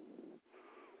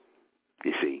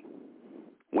 You see,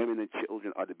 women and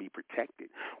children are to be protected.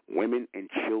 Women and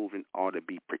children are to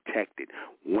be protected.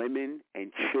 Women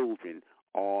and children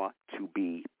are to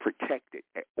be protected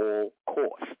at all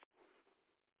costs.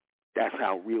 That's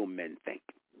how real men think.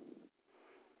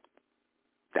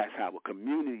 That's how a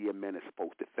community of men are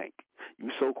supposed to think.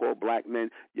 You so-called black men,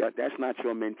 that's not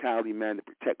your mentality, man, to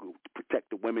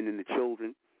protect the women and the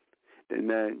children. Then,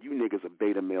 man, you niggas are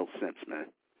beta male simps, man.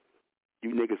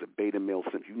 You niggas are beta male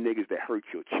simps. You niggas that hurt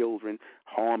your children,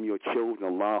 harm your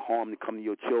children, allow harm to come to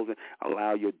your children,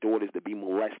 allow your daughters to be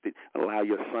molested, allow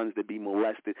your sons to be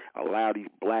molested, allow these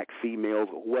black females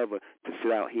or whoever to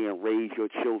sit out here and raise your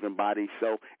children by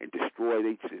themselves and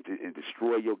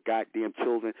destroy your goddamn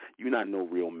children. You're not no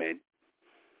real men.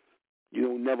 You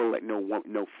don't never let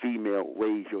no female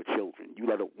raise your children. You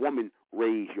let a woman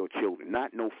raise your children,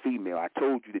 not no female. I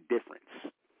told you the difference.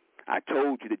 I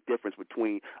told you the difference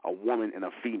between a woman and a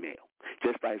female,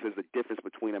 just like there's a difference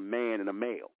between a man and a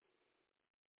male.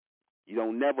 You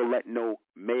don't never let no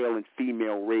male and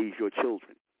female raise your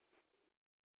children.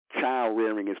 Child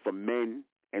rearing is for men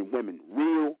and women,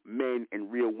 real men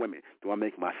and real women. Do I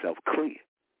make myself clear?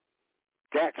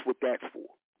 That's what that's for.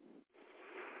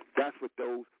 That's what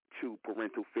those two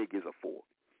parental figures are for.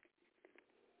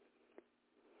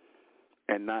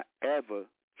 And not ever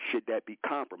should that be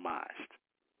compromised.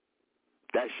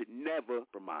 That should never be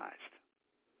compromised.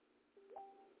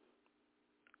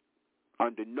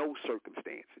 Under no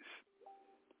circumstances.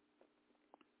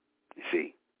 You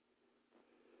see?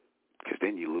 Because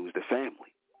then you lose the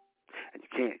family. And you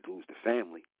can't lose the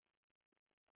family.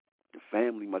 The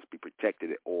family must be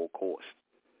protected at all costs.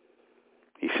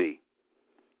 You see?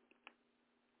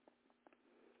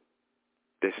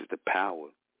 This is the power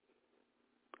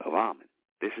of Amen.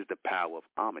 This is the power of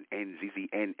Amen.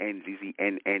 NZZN,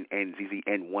 NZZN,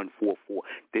 NZZN 144.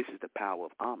 This is the power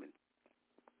of Amen.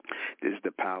 This is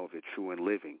the power of the true and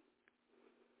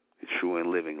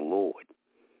living Lord.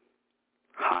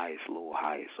 Highest Lord,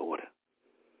 highest order.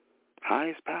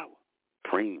 Highest power.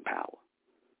 Supreme power.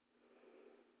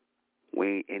 We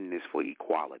ain't in this for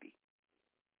equality.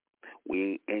 We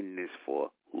ain't in this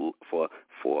for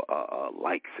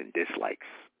likes and dislikes.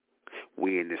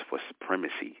 We're in this for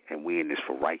supremacy, and we're in this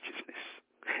for righteousness.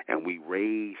 And we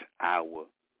raise our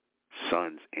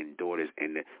sons and daughters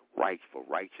in the for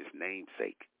righteous name's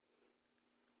sake,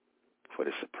 for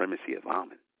the supremacy of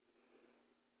Amen.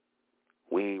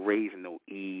 We ain't raising no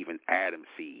Eve and Adam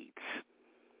seeds.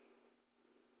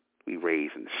 We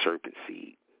raising the serpent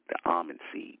seed, the Amen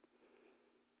seed,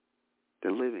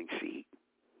 the living seed.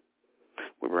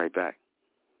 We're right back.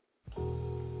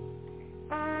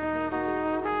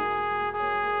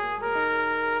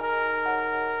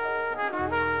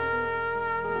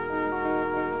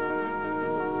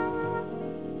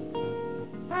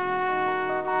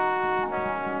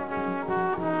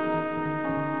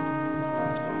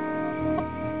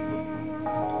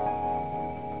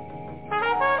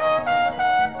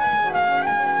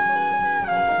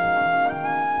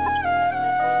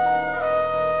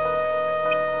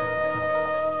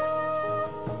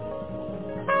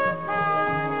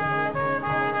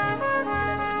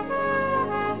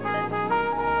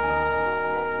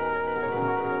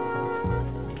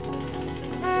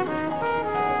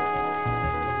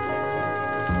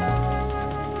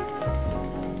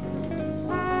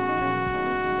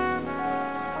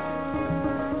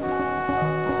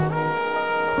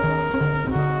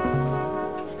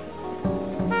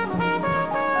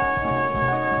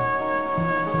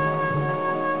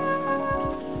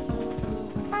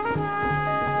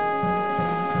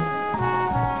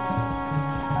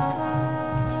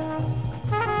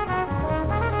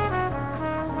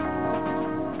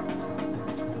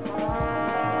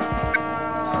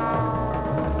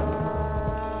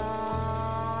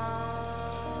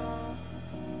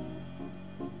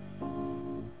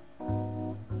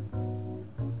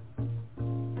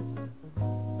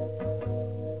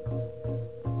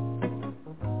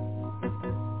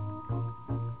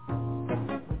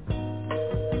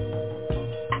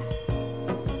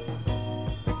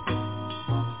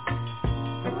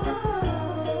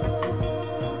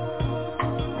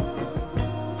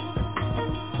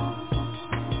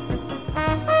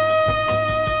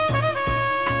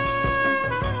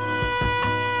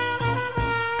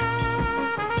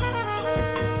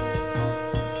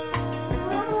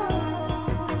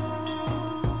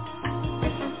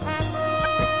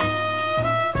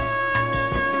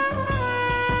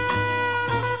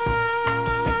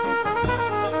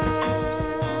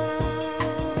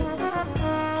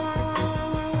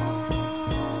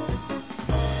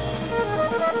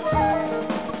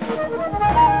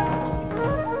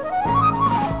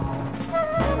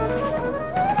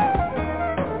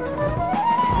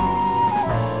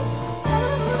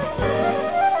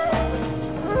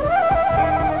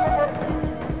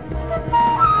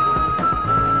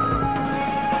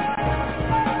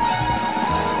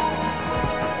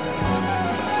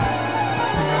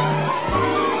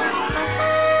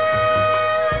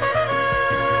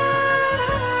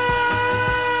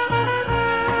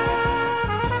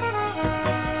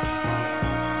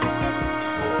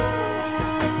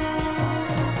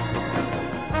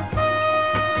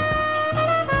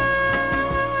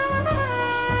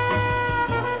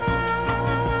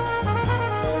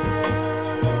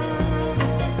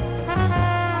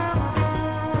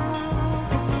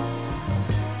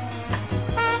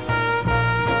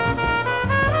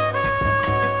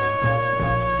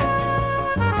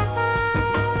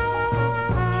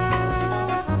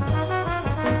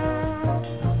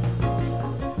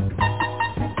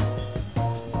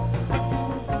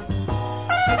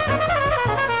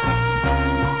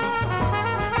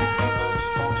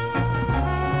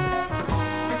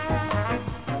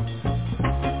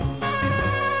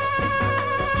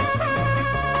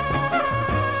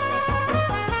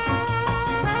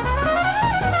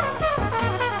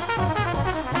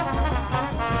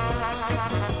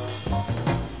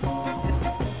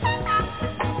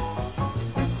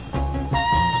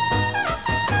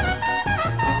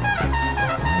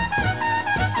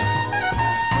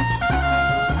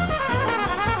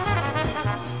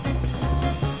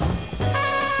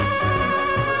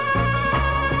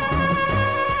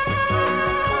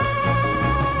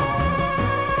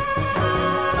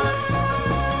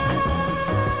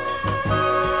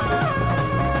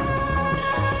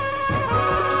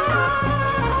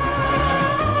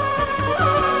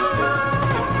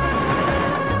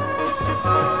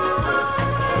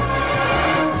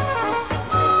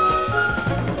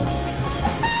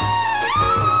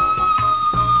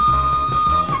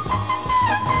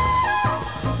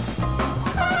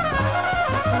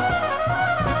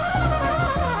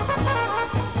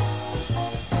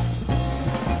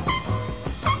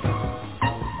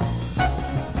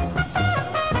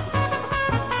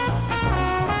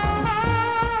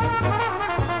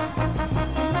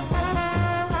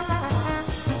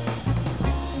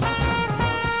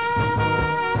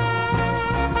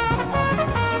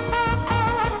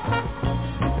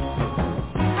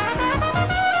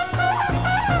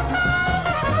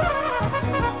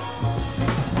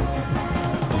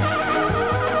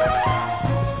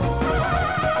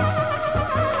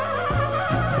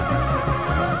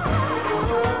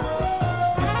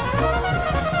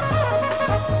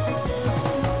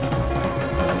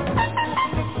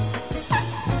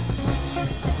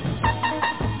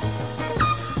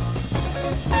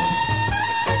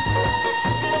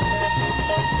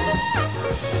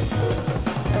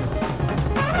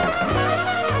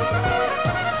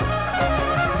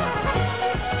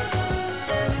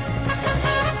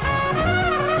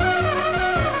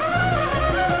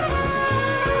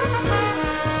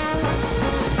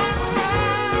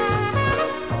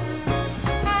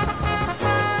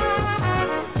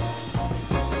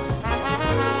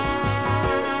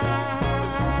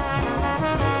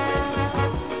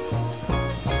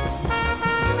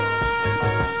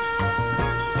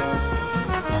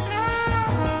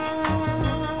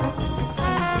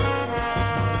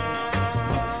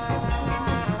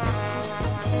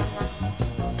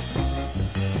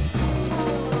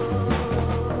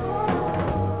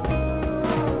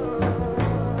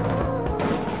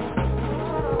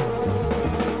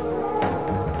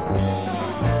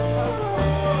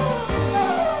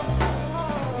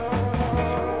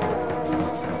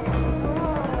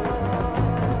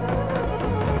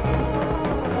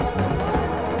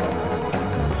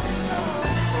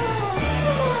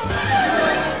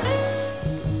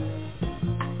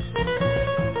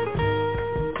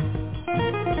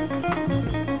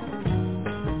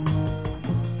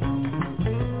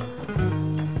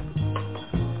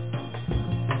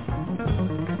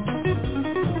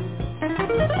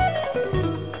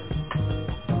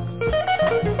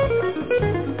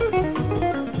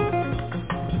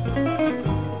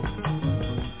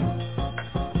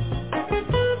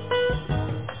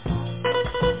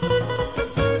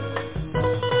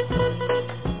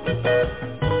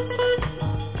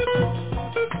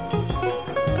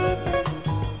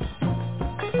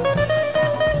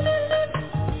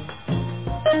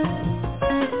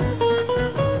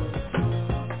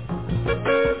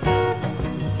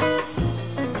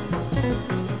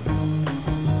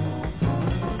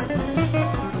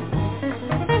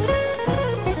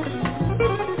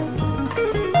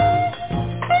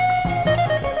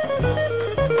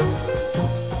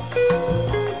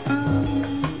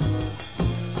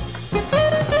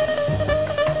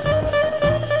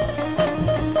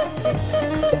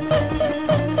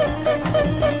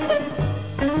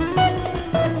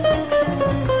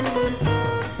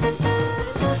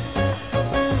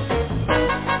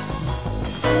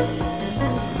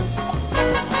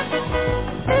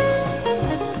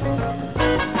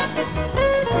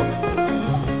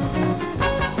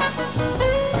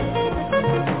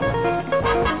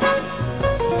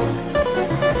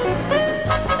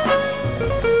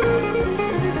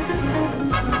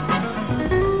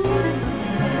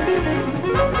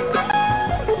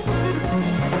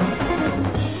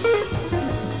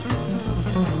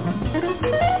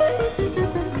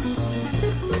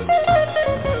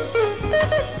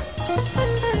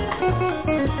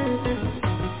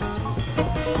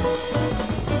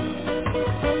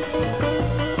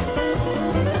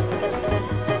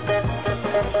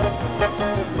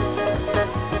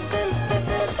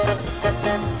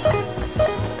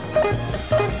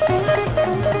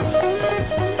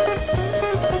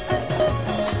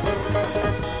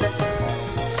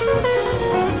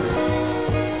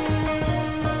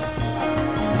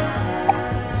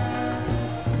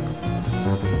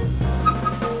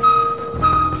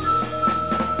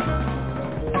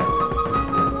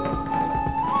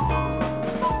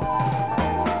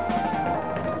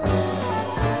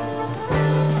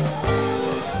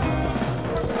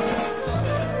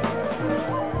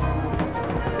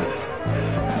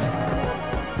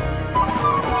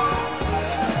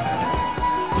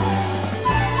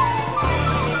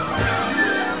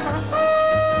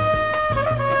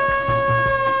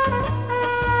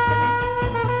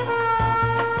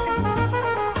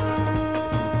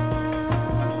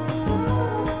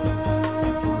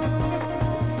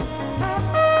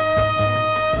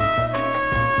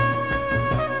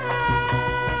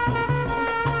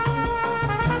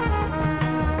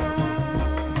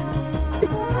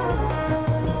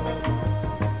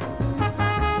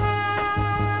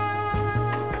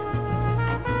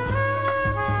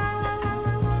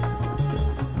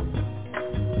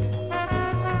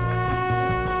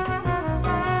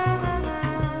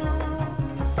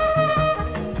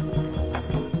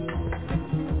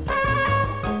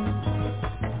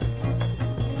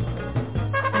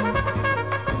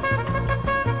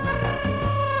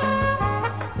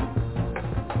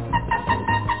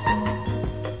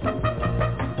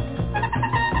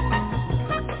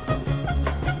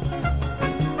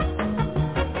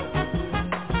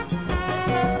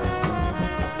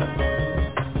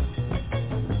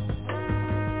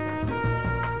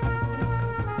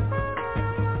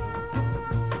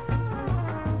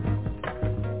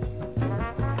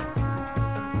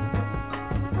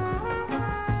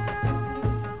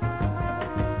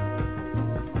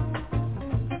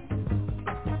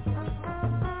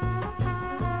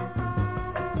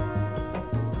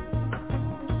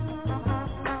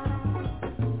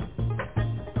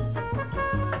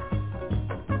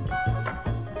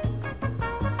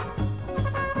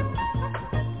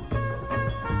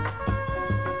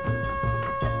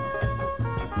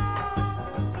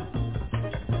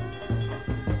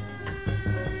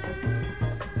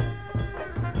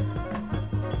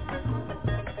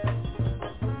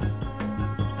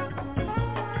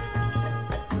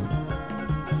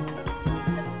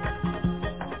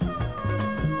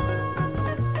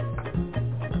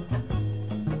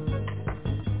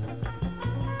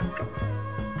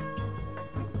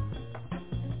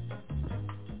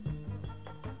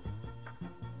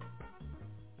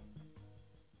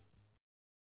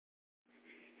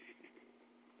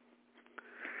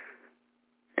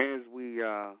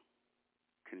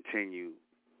 continue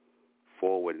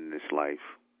forward in this life,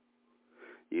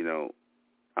 you know,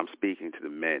 I'm speaking to the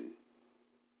men.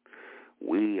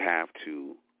 We have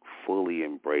to fully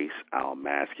embrace our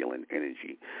masculine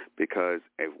energy, because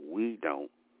if we don't,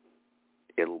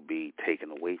 it'll be taken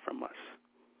away from us.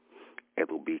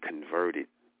 It'll be converted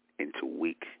into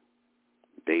weak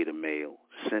beta male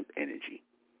simp energy,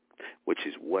 which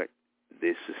is what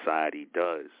this society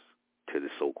does to the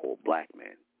so-called black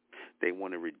man. They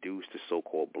want to reduce the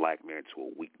so-called black man to a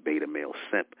weak beta male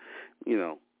simp, you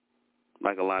know,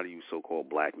 like a lot of you so-called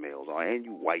black males are, and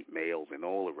you white males and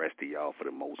all the rest of y'all for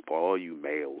the most part, all you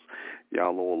males,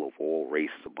 y'all all of all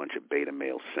races, a bunch of beta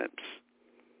male simps,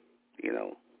 you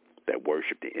know, that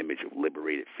worship the image of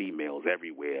liberated females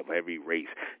everywhere, of every race.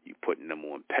 You putting them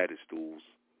on pedestals,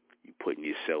 you putting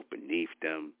yourself beneath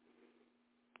them,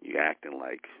 you acting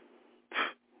like,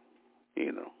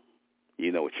 you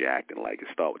know what you're acting like. It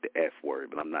start with the F word,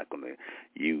 but I'm not going to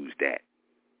use that,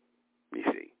 you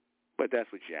see. But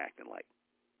that's what you're acting like.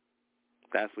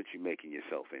 That's what you're making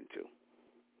yourself into.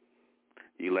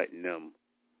 You letting them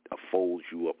fold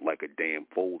you up like a damn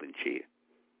folding chair.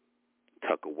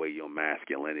 Tuck away your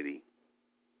masculinity.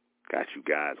 Got you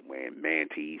guys wearing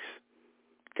manties.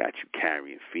 Got you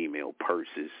carrying female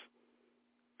purses.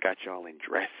 Got y'all in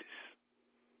dresses.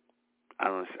 I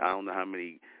don't know how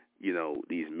many, you know,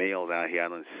 these males out here I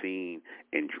done seen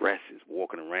in dresses,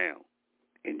 walking around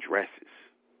in dresses.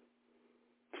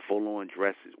 Full-on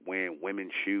dresses, wearing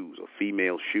women's shoes or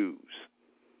female shoes.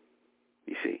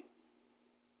 You see,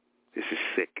 this is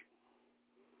sick.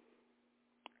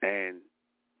 And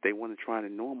they want to try to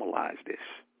normalize this.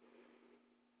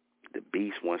 The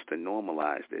beast wants to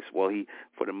normalize this. Well,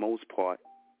 for the most part,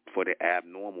 for the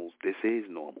abnormals, this is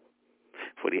normal.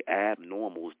 For the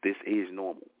abnormals, this is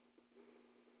normal.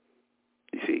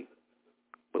 You see?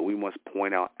 But we must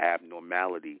point out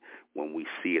abnormality when we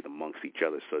see it amongst each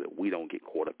other so that we don't get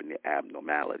caught up in the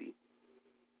abnormality,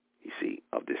 you see,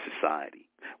 of this society.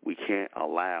 We can't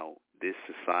allow this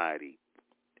society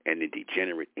and the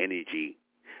degenerate energy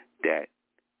that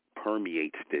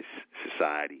permeates this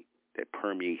society, that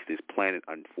permeates this planet,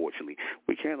 unfortunately.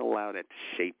 We can't allow that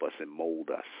to shape us and mold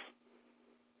us,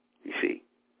 you see.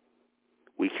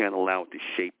 We can't allow it to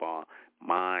shape our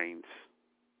minds.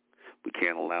 We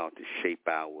can't allow it to shape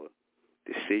our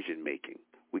decision-making.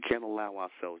 We can't allow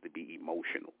ourselves to be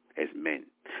emotional as men.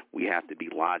 We have to be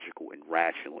logical and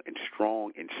rational and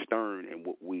strong and stern in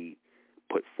what we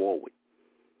put forward,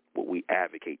 what we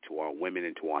advocate to our women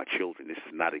and to our children. This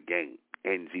is not a game.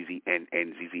 NZZN,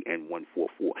 NZZN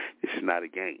 144. This is not a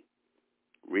game.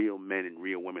 Real men and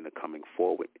real women are coming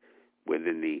forward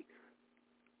within the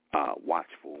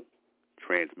watchful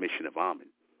transmission of Amen,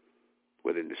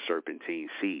 within the serpentine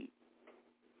seed.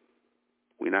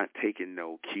 We're not taking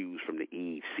no cues from the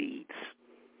Eve seeds.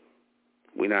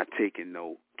 We're not taking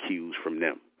no cues from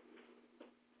them.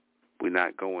 We're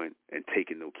not going and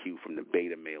taking no cue from the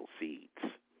beta male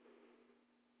seeds.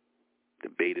 The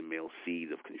beta male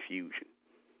seeds of confusion,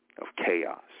 of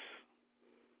chaos.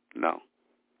 No.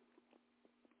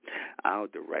 Our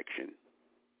direction,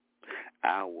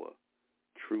 our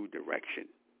true direction,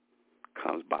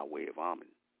 comes by way of Amen.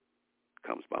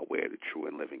 Comes by way of the true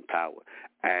and living power.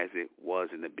 As it was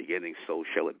in the beginning, so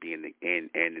shall it be in the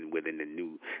end, and within the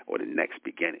new or the next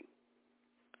beginning.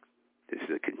 This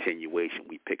is a continuation.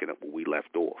 We picking up where we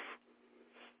left off.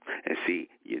 And see,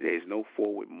 there's no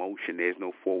forward motion, there's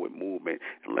no forward movement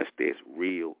unless there's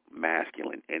real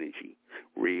masculine energy,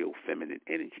 real feminine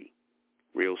energy,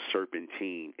 real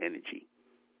serpentine energy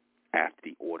after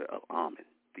the order of Amen,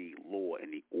 the law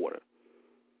and the order.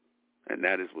 And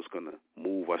that is what's going to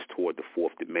move us toward the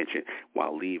fourth dimension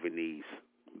while leaving these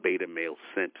beta male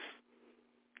simps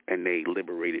and they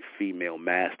liberated female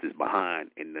masters behind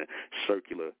in the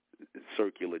circular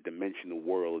dimensional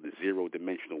world, the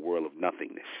zero-dimensional world of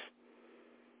nothingness.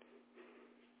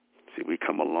 See, we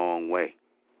come a long way.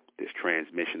 This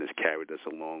transmission has carried us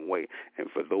a long way. And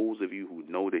for those of you who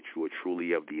know that you are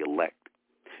truly of the elect,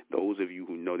 those of you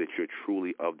who know that you're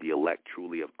truly of the elect,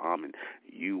 truly of Amen,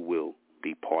 you will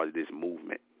be part of this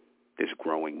movement, this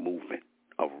growing movement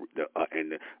of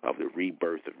the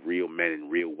rebirth of real men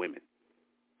and real women.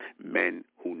 Men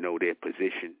who know their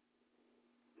position,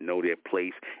 know their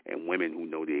place, and women who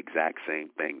know the exact same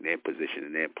thing, their position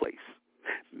and their place.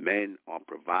 Men are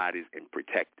providers and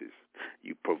protectors.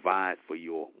 You provide for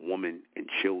your woman and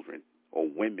children, or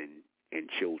women and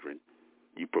children.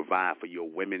 You provide for your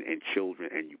women and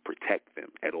children, and you protect them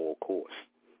at all costs.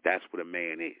 That's what a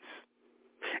man is.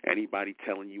 Anybody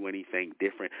telling you anything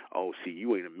different, oh, see,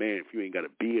 you ain't a man if you ain't got a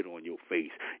beard on your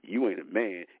face. You ain't a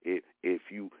man if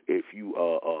you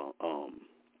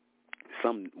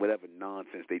whatever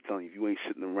nonsense they telling you. If you ain't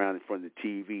sitting around in front of the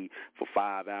TV for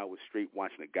 5 hours straight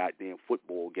watching a goddamn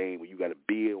football game where you got a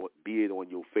beard on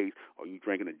your face or you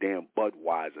drinking a damn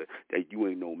Budweiser, that you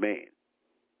ain't no man.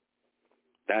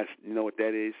 That's, you know what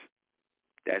that is?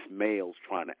 That's males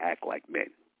trying to act like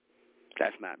men.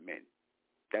 That's not men.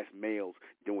 That's males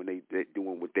doing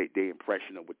what their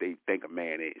impression of what they think a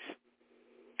man is.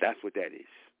 That's what that is.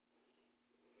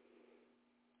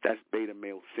 That's beta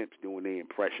male simps doing their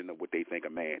impression of what they think a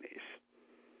man is.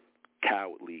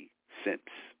 Cowardly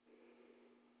simps.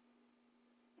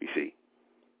 You see?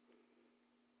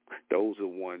 Those are the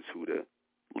ones who the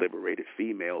liberated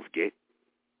females get,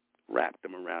 wrap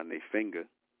them around their finger,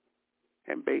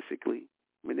 and basically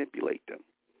manipulate them.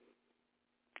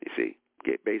 You see?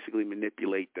 Basically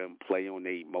manipulate them, play on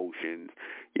their emotions,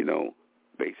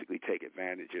 basically take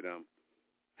advantage of them,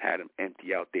 had them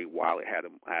empty out their wallet, had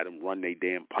them run their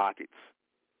damn pockets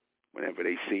whenever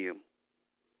they see them.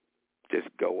 Just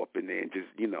go up in there and just,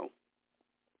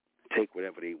 take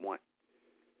whatever they want.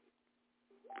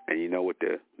 And you know what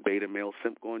the beta male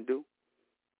simp going to do?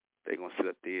 They're going to sit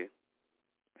up there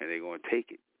and they're going to take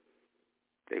it.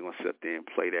 They're going to sit up there and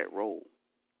play that role.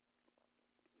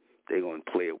 They're going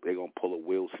to pull a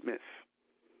Will Smith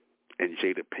and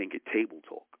Jada Pinkett table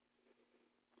talk.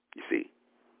 You see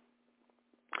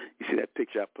that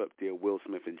picture I put up there, Will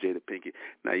Smith and Jada Pinkett.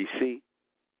 Now you see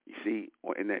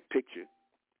in that picture,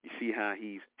 you see how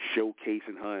he's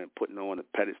showcasing her and putting her on a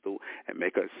pedestal and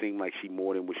make her seem like she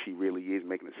more than what she really is,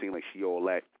 making it seem like she all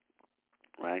that,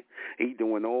 right? He's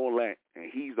doing all that, and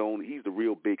he's the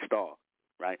real big star.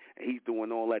 Right, and he's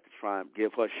doing all that to try and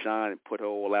give her shine and put her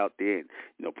all out there and,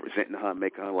 presenting her and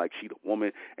making her like she the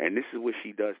woman. And this is what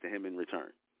she does to him in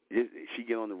return. She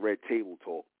get on the red table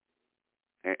talk,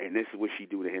 and this is what she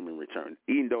do to him in return.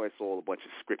 Even though it's all a bunch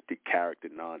of scripted character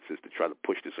nonsense to try to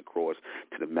push this across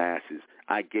to the masses,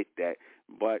 I get that.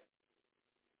 But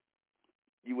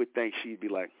you would think she'd be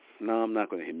like, no, I'm not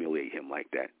going to humiliate him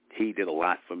like that. He did a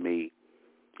lot for me.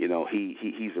 He's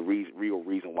the real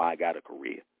reason why I got a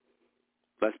career.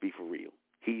 Let's be for real.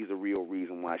 He's the real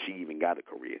reason why she even got a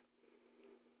career.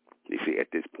 You see, at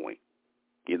this point.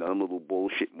 Them little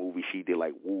bullshit movies she did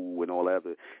like Woo and all that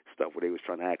other stuff where they was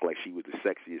trying to act like she was the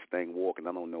sexiest thing walking.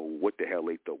 I don't know what the hell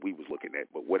they thought we was looking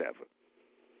at, but whatever.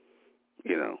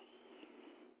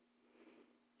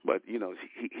 But,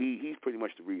 he's pretty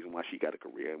much the reason why she got a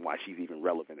career and why she's even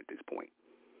relevant at this point.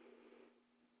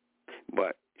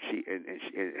 But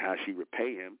and how she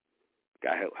repay him,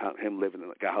 got her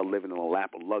living in a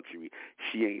lap of luxury.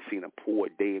 She ain't seen a poor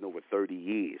day in over 30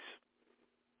 years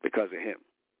because of him.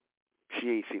 She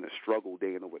ain't seen a struggle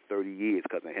day in over 30 years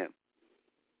because of him.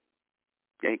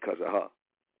 It ain't because of her.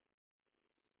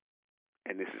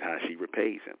 And this is how she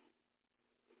repays him.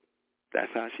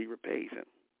 That's how she repays him.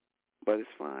 But it's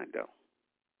fine, though.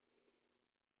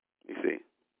 You see?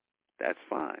 That's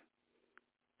fine.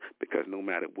 Because no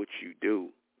matter what you do,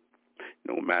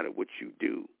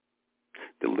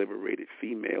 the liberated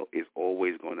female is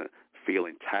always going to feel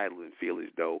entitled and feel as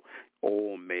though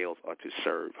all males are to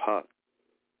serve her.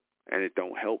 And it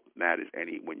don't help matters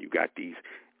any when you got these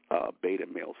beta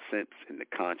male simps in the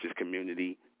conscious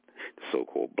community, the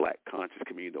so-called black conscious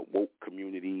community, the woke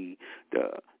community,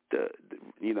 the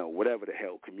whatever the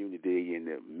hell community, and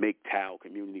the MGTOW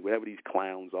community, whatever these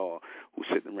clowns are who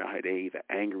sitting around here, they either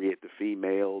angry at the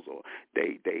females or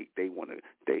they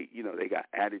got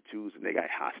attitudes and they got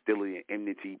hostility and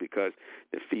enmity because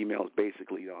the females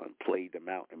basically played them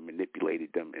out and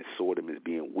manipulated them and saw them as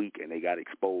being weak, and they got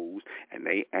exposed and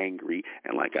they angry.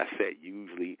 And like I said,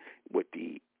 usually with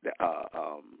the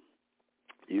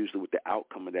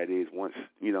outcome of that is once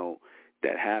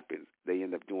that happens, they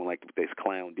end up doing like this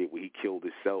clown did, where he killed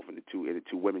himself and the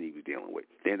two women he was dealing with.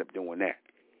 They end up doing that.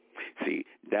 See,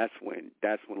 that's when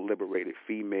liberated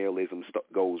femalism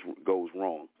goes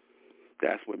wrong.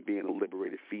 That's when being a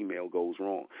liberated female goes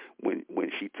wrong. When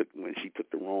she took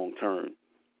the wrong turn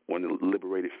on the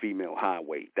liberated female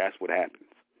highway, that's what happens.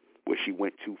 Where she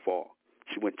went too far.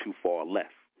 She went too far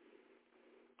left.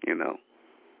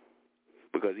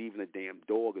 Because even a damn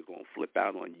dog is going to flip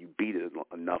out on you. You beat it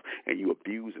enough and you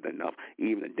abuse it enough.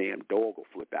 Even a damn dog will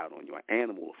flip out on you. An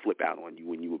animal will flip out on you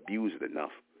when you abuse it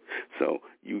enough. So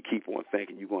you keep on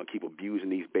thinking you're going to keep abusing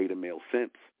these beta male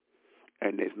simps,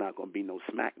 and there's not going to be no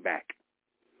smack back.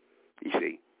 You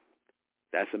see?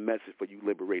 That's a message for you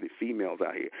liberated females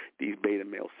out here. These beta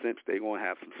male simps, they're going to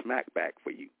have some smack back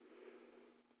for you.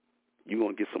 You're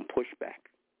going to get some pushback.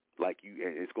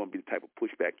 It's going to be the type of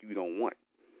pushback you don't want.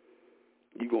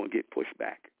 You're going to get pushed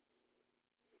back.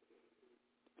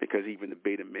 Because even the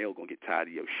beta male going to get tired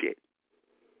of your shit.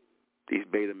 These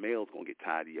beta males going to get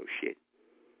tired of your shit.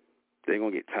 They're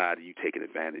going to get tired of you taking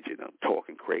advantage of them,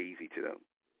 talking crazy to them,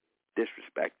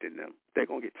 disrespecting them. They're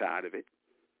going to get tired of it,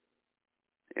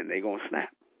 and they're going to snap.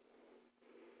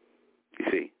 You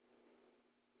see?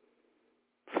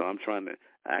 So I'm trying to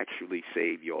actually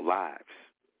save your lives.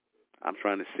 I'm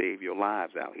trying to save your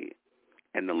lives out here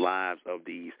and the lives of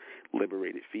these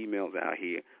liberated females out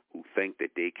here who think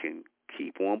that they can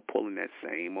keep on pulling that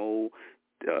same old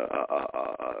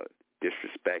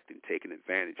disrespect and taking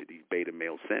advantage of these beta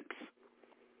male simps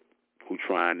who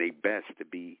trying their best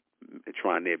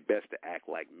to act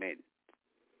like men.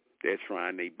 They're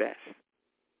trying their best.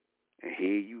 And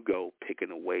here you go, picking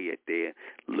away at their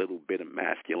little bit of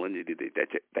masculinity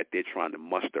that they're trying to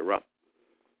muster up.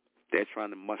 They're trying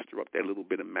to muster up that little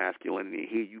bit of masculinity, and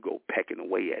here you go, pecking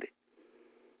away at it.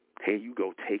 Here you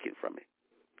go, taking from it.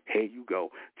 Here you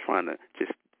go, trying to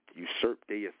just usurp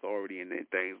their authority and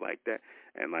things like that.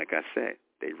 And like I said,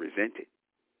 they resent it.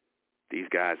 These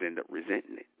guys end up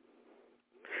resenting it.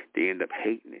 They end up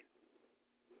hating it.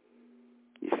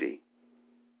 You see?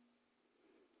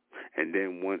 And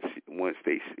then once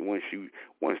they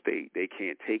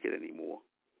can't take it anymore,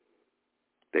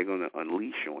 they're going to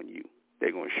unleash on you.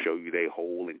 They're going to show you their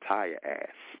whole entire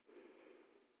ass.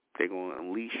 They're going to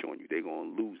unleash on you. They're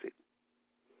going to lose it.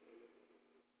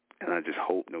 And I just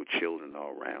hope no children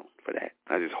are around for that.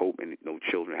 I just hope no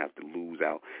children have to lose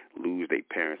their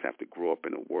parents, have to grow up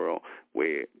in a world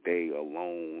where they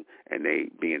alone and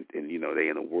they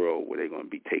in a world where they're going to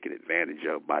be taken advantage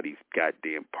of by these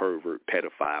goddamn pervert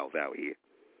pedophiles out here.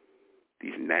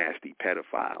 These nasty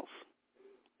pedophiles,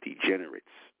 degenerates,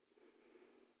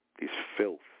 this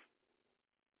filth,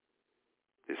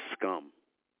 this scum,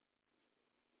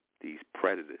 these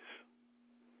predators.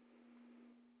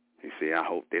 You see, I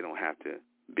hope they don't have to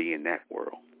be in that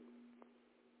world.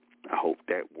 I hope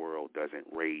that world doesn't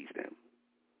raise them.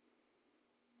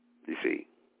 You see,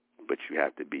 but you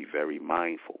have to be very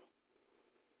mindful.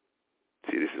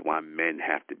 See, this is why men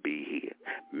have to be here.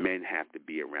 Men have to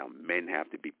be around. Men have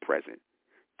to be present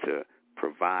to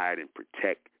provide and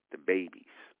protect the babies,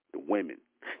 the women,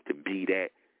 to be that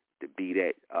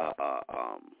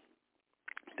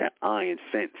iron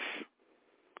fence,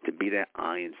 to be that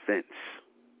iron fence.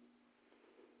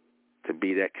 To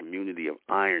be that community of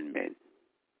iron men,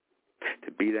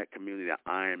 to be that community of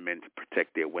iron men to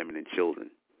protect their women and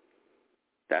children.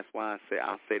 That's why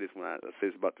I'll say this when I say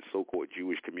this about the so-called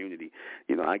Jewish community.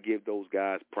 I give those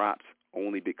guys props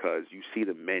only because you see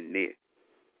the men there.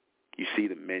 You see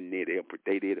the men there.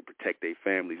 They're there to protect their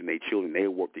families and their children. They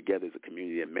work together as a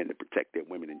community of men to protect their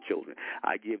women and children.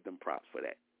 I give them props for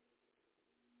that.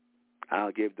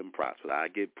 I'll give them props for that. I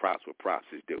give props where props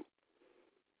is due.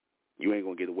 You ain't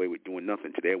going to get away with doing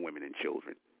nothing to their women and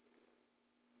children.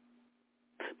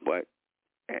 But,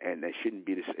 and that shouldn't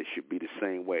be, it should be the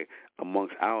same way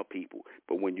amongst our people.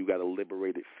 But when you got a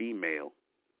liberated female,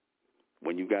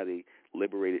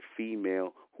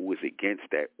 who is against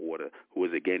that order, who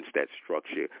is against that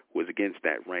structure, who is against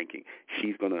that ranking,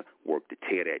 she's going to work to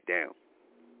tear that down.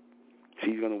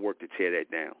 She's going to work to tear that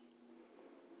down.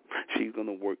 She's going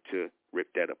to work to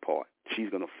rip that apart. She's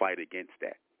going to fight against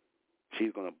that.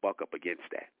 She's going to buck up against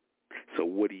that. So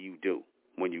what do you do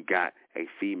when you got a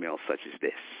female such as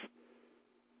this,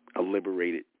 a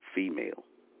liberated female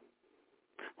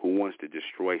who wants to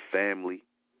destroy family,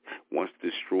 wants to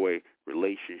destroy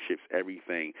relationships,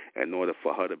 everything, in order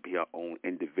for her to be her own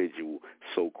individual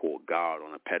so-called God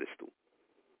on a pedestal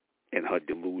in her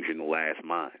delusional ass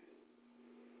mind?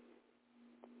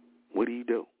 What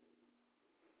do?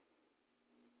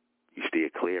 You steer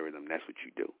clear of them. That's what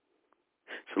you do.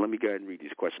 So let me go ahead and read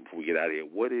this question before we get out of here.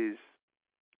 What is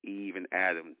Eve and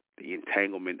Adam, the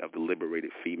entanglement of the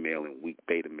liberated female and weak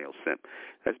beta male simp?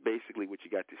 That's basically what you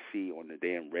got to see on the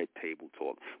damn Red Table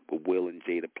Talk with Will and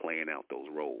Jada playing out those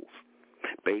roles.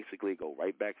 Basically, go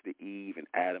right back to the Eve and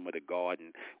Adam of the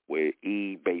garden, where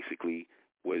Eve basically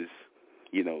was,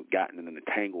 gotten in an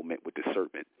entanglement with the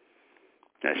serpent.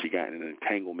 Now she got in an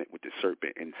entanglement with the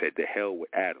serpent and said, "To hell with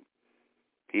Adam.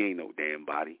 He ain't no damn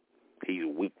body. He's a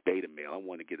weak beta male. I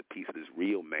want to get a piece of this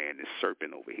real man, this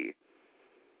serpent over here,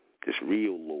 this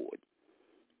real Lord."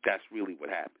 That's really what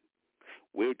happened.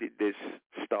 Where did this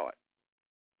start?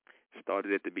 It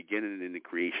started at the beginning in the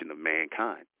creation of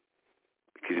mankind,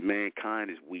 because mankind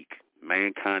is weak.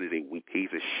 Mankind is he's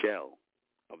a shell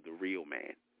of the real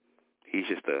man. He's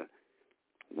just a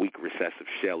weak, recessive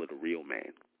shell of the real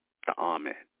man, the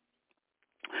Amen.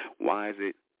 Why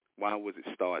was it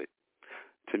started?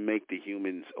 To make the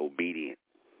humans obedient.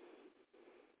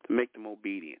 To make them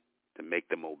obedient. To make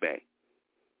them obey.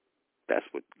 That's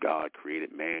what God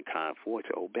created mankind for,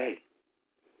 to obey.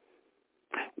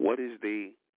 What is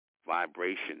the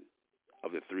vibration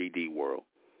of the 3D world.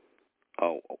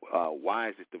 Why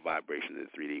is this the vibration of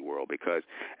the 3D world? Because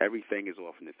everything is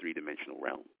off in the three-dimensional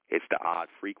realm. It's the odd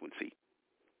frequency.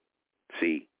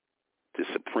 See, the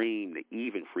supreme, the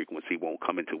even frequency won't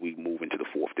come until we move into the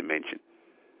fourth dimension.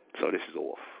 So this is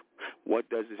off. What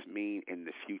does this mean in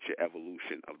the future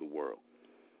evolution of the world?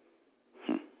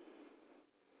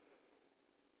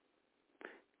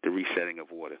 The resetting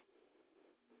of order.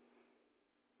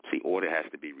 See, order has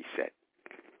to be reset.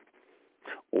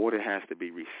 Order has to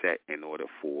be reset in order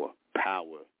for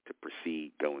power to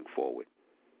proceed going forward.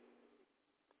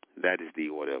 That is the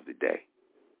order of the day.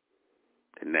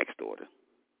 The next order.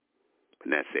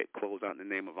 And that's it. Close out in the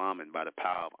name of Amen, by the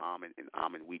power of Amen. In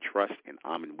Amen we trust, in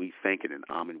Amen we think, and in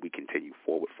Amen we continue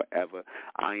forward forever.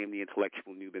 I am the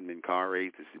intellectual Nuben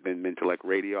MENKARAYZZ. This has been MENTELLECT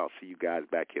Radio. I'll see you guys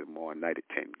back here tomorrow night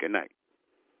at 10. Good night.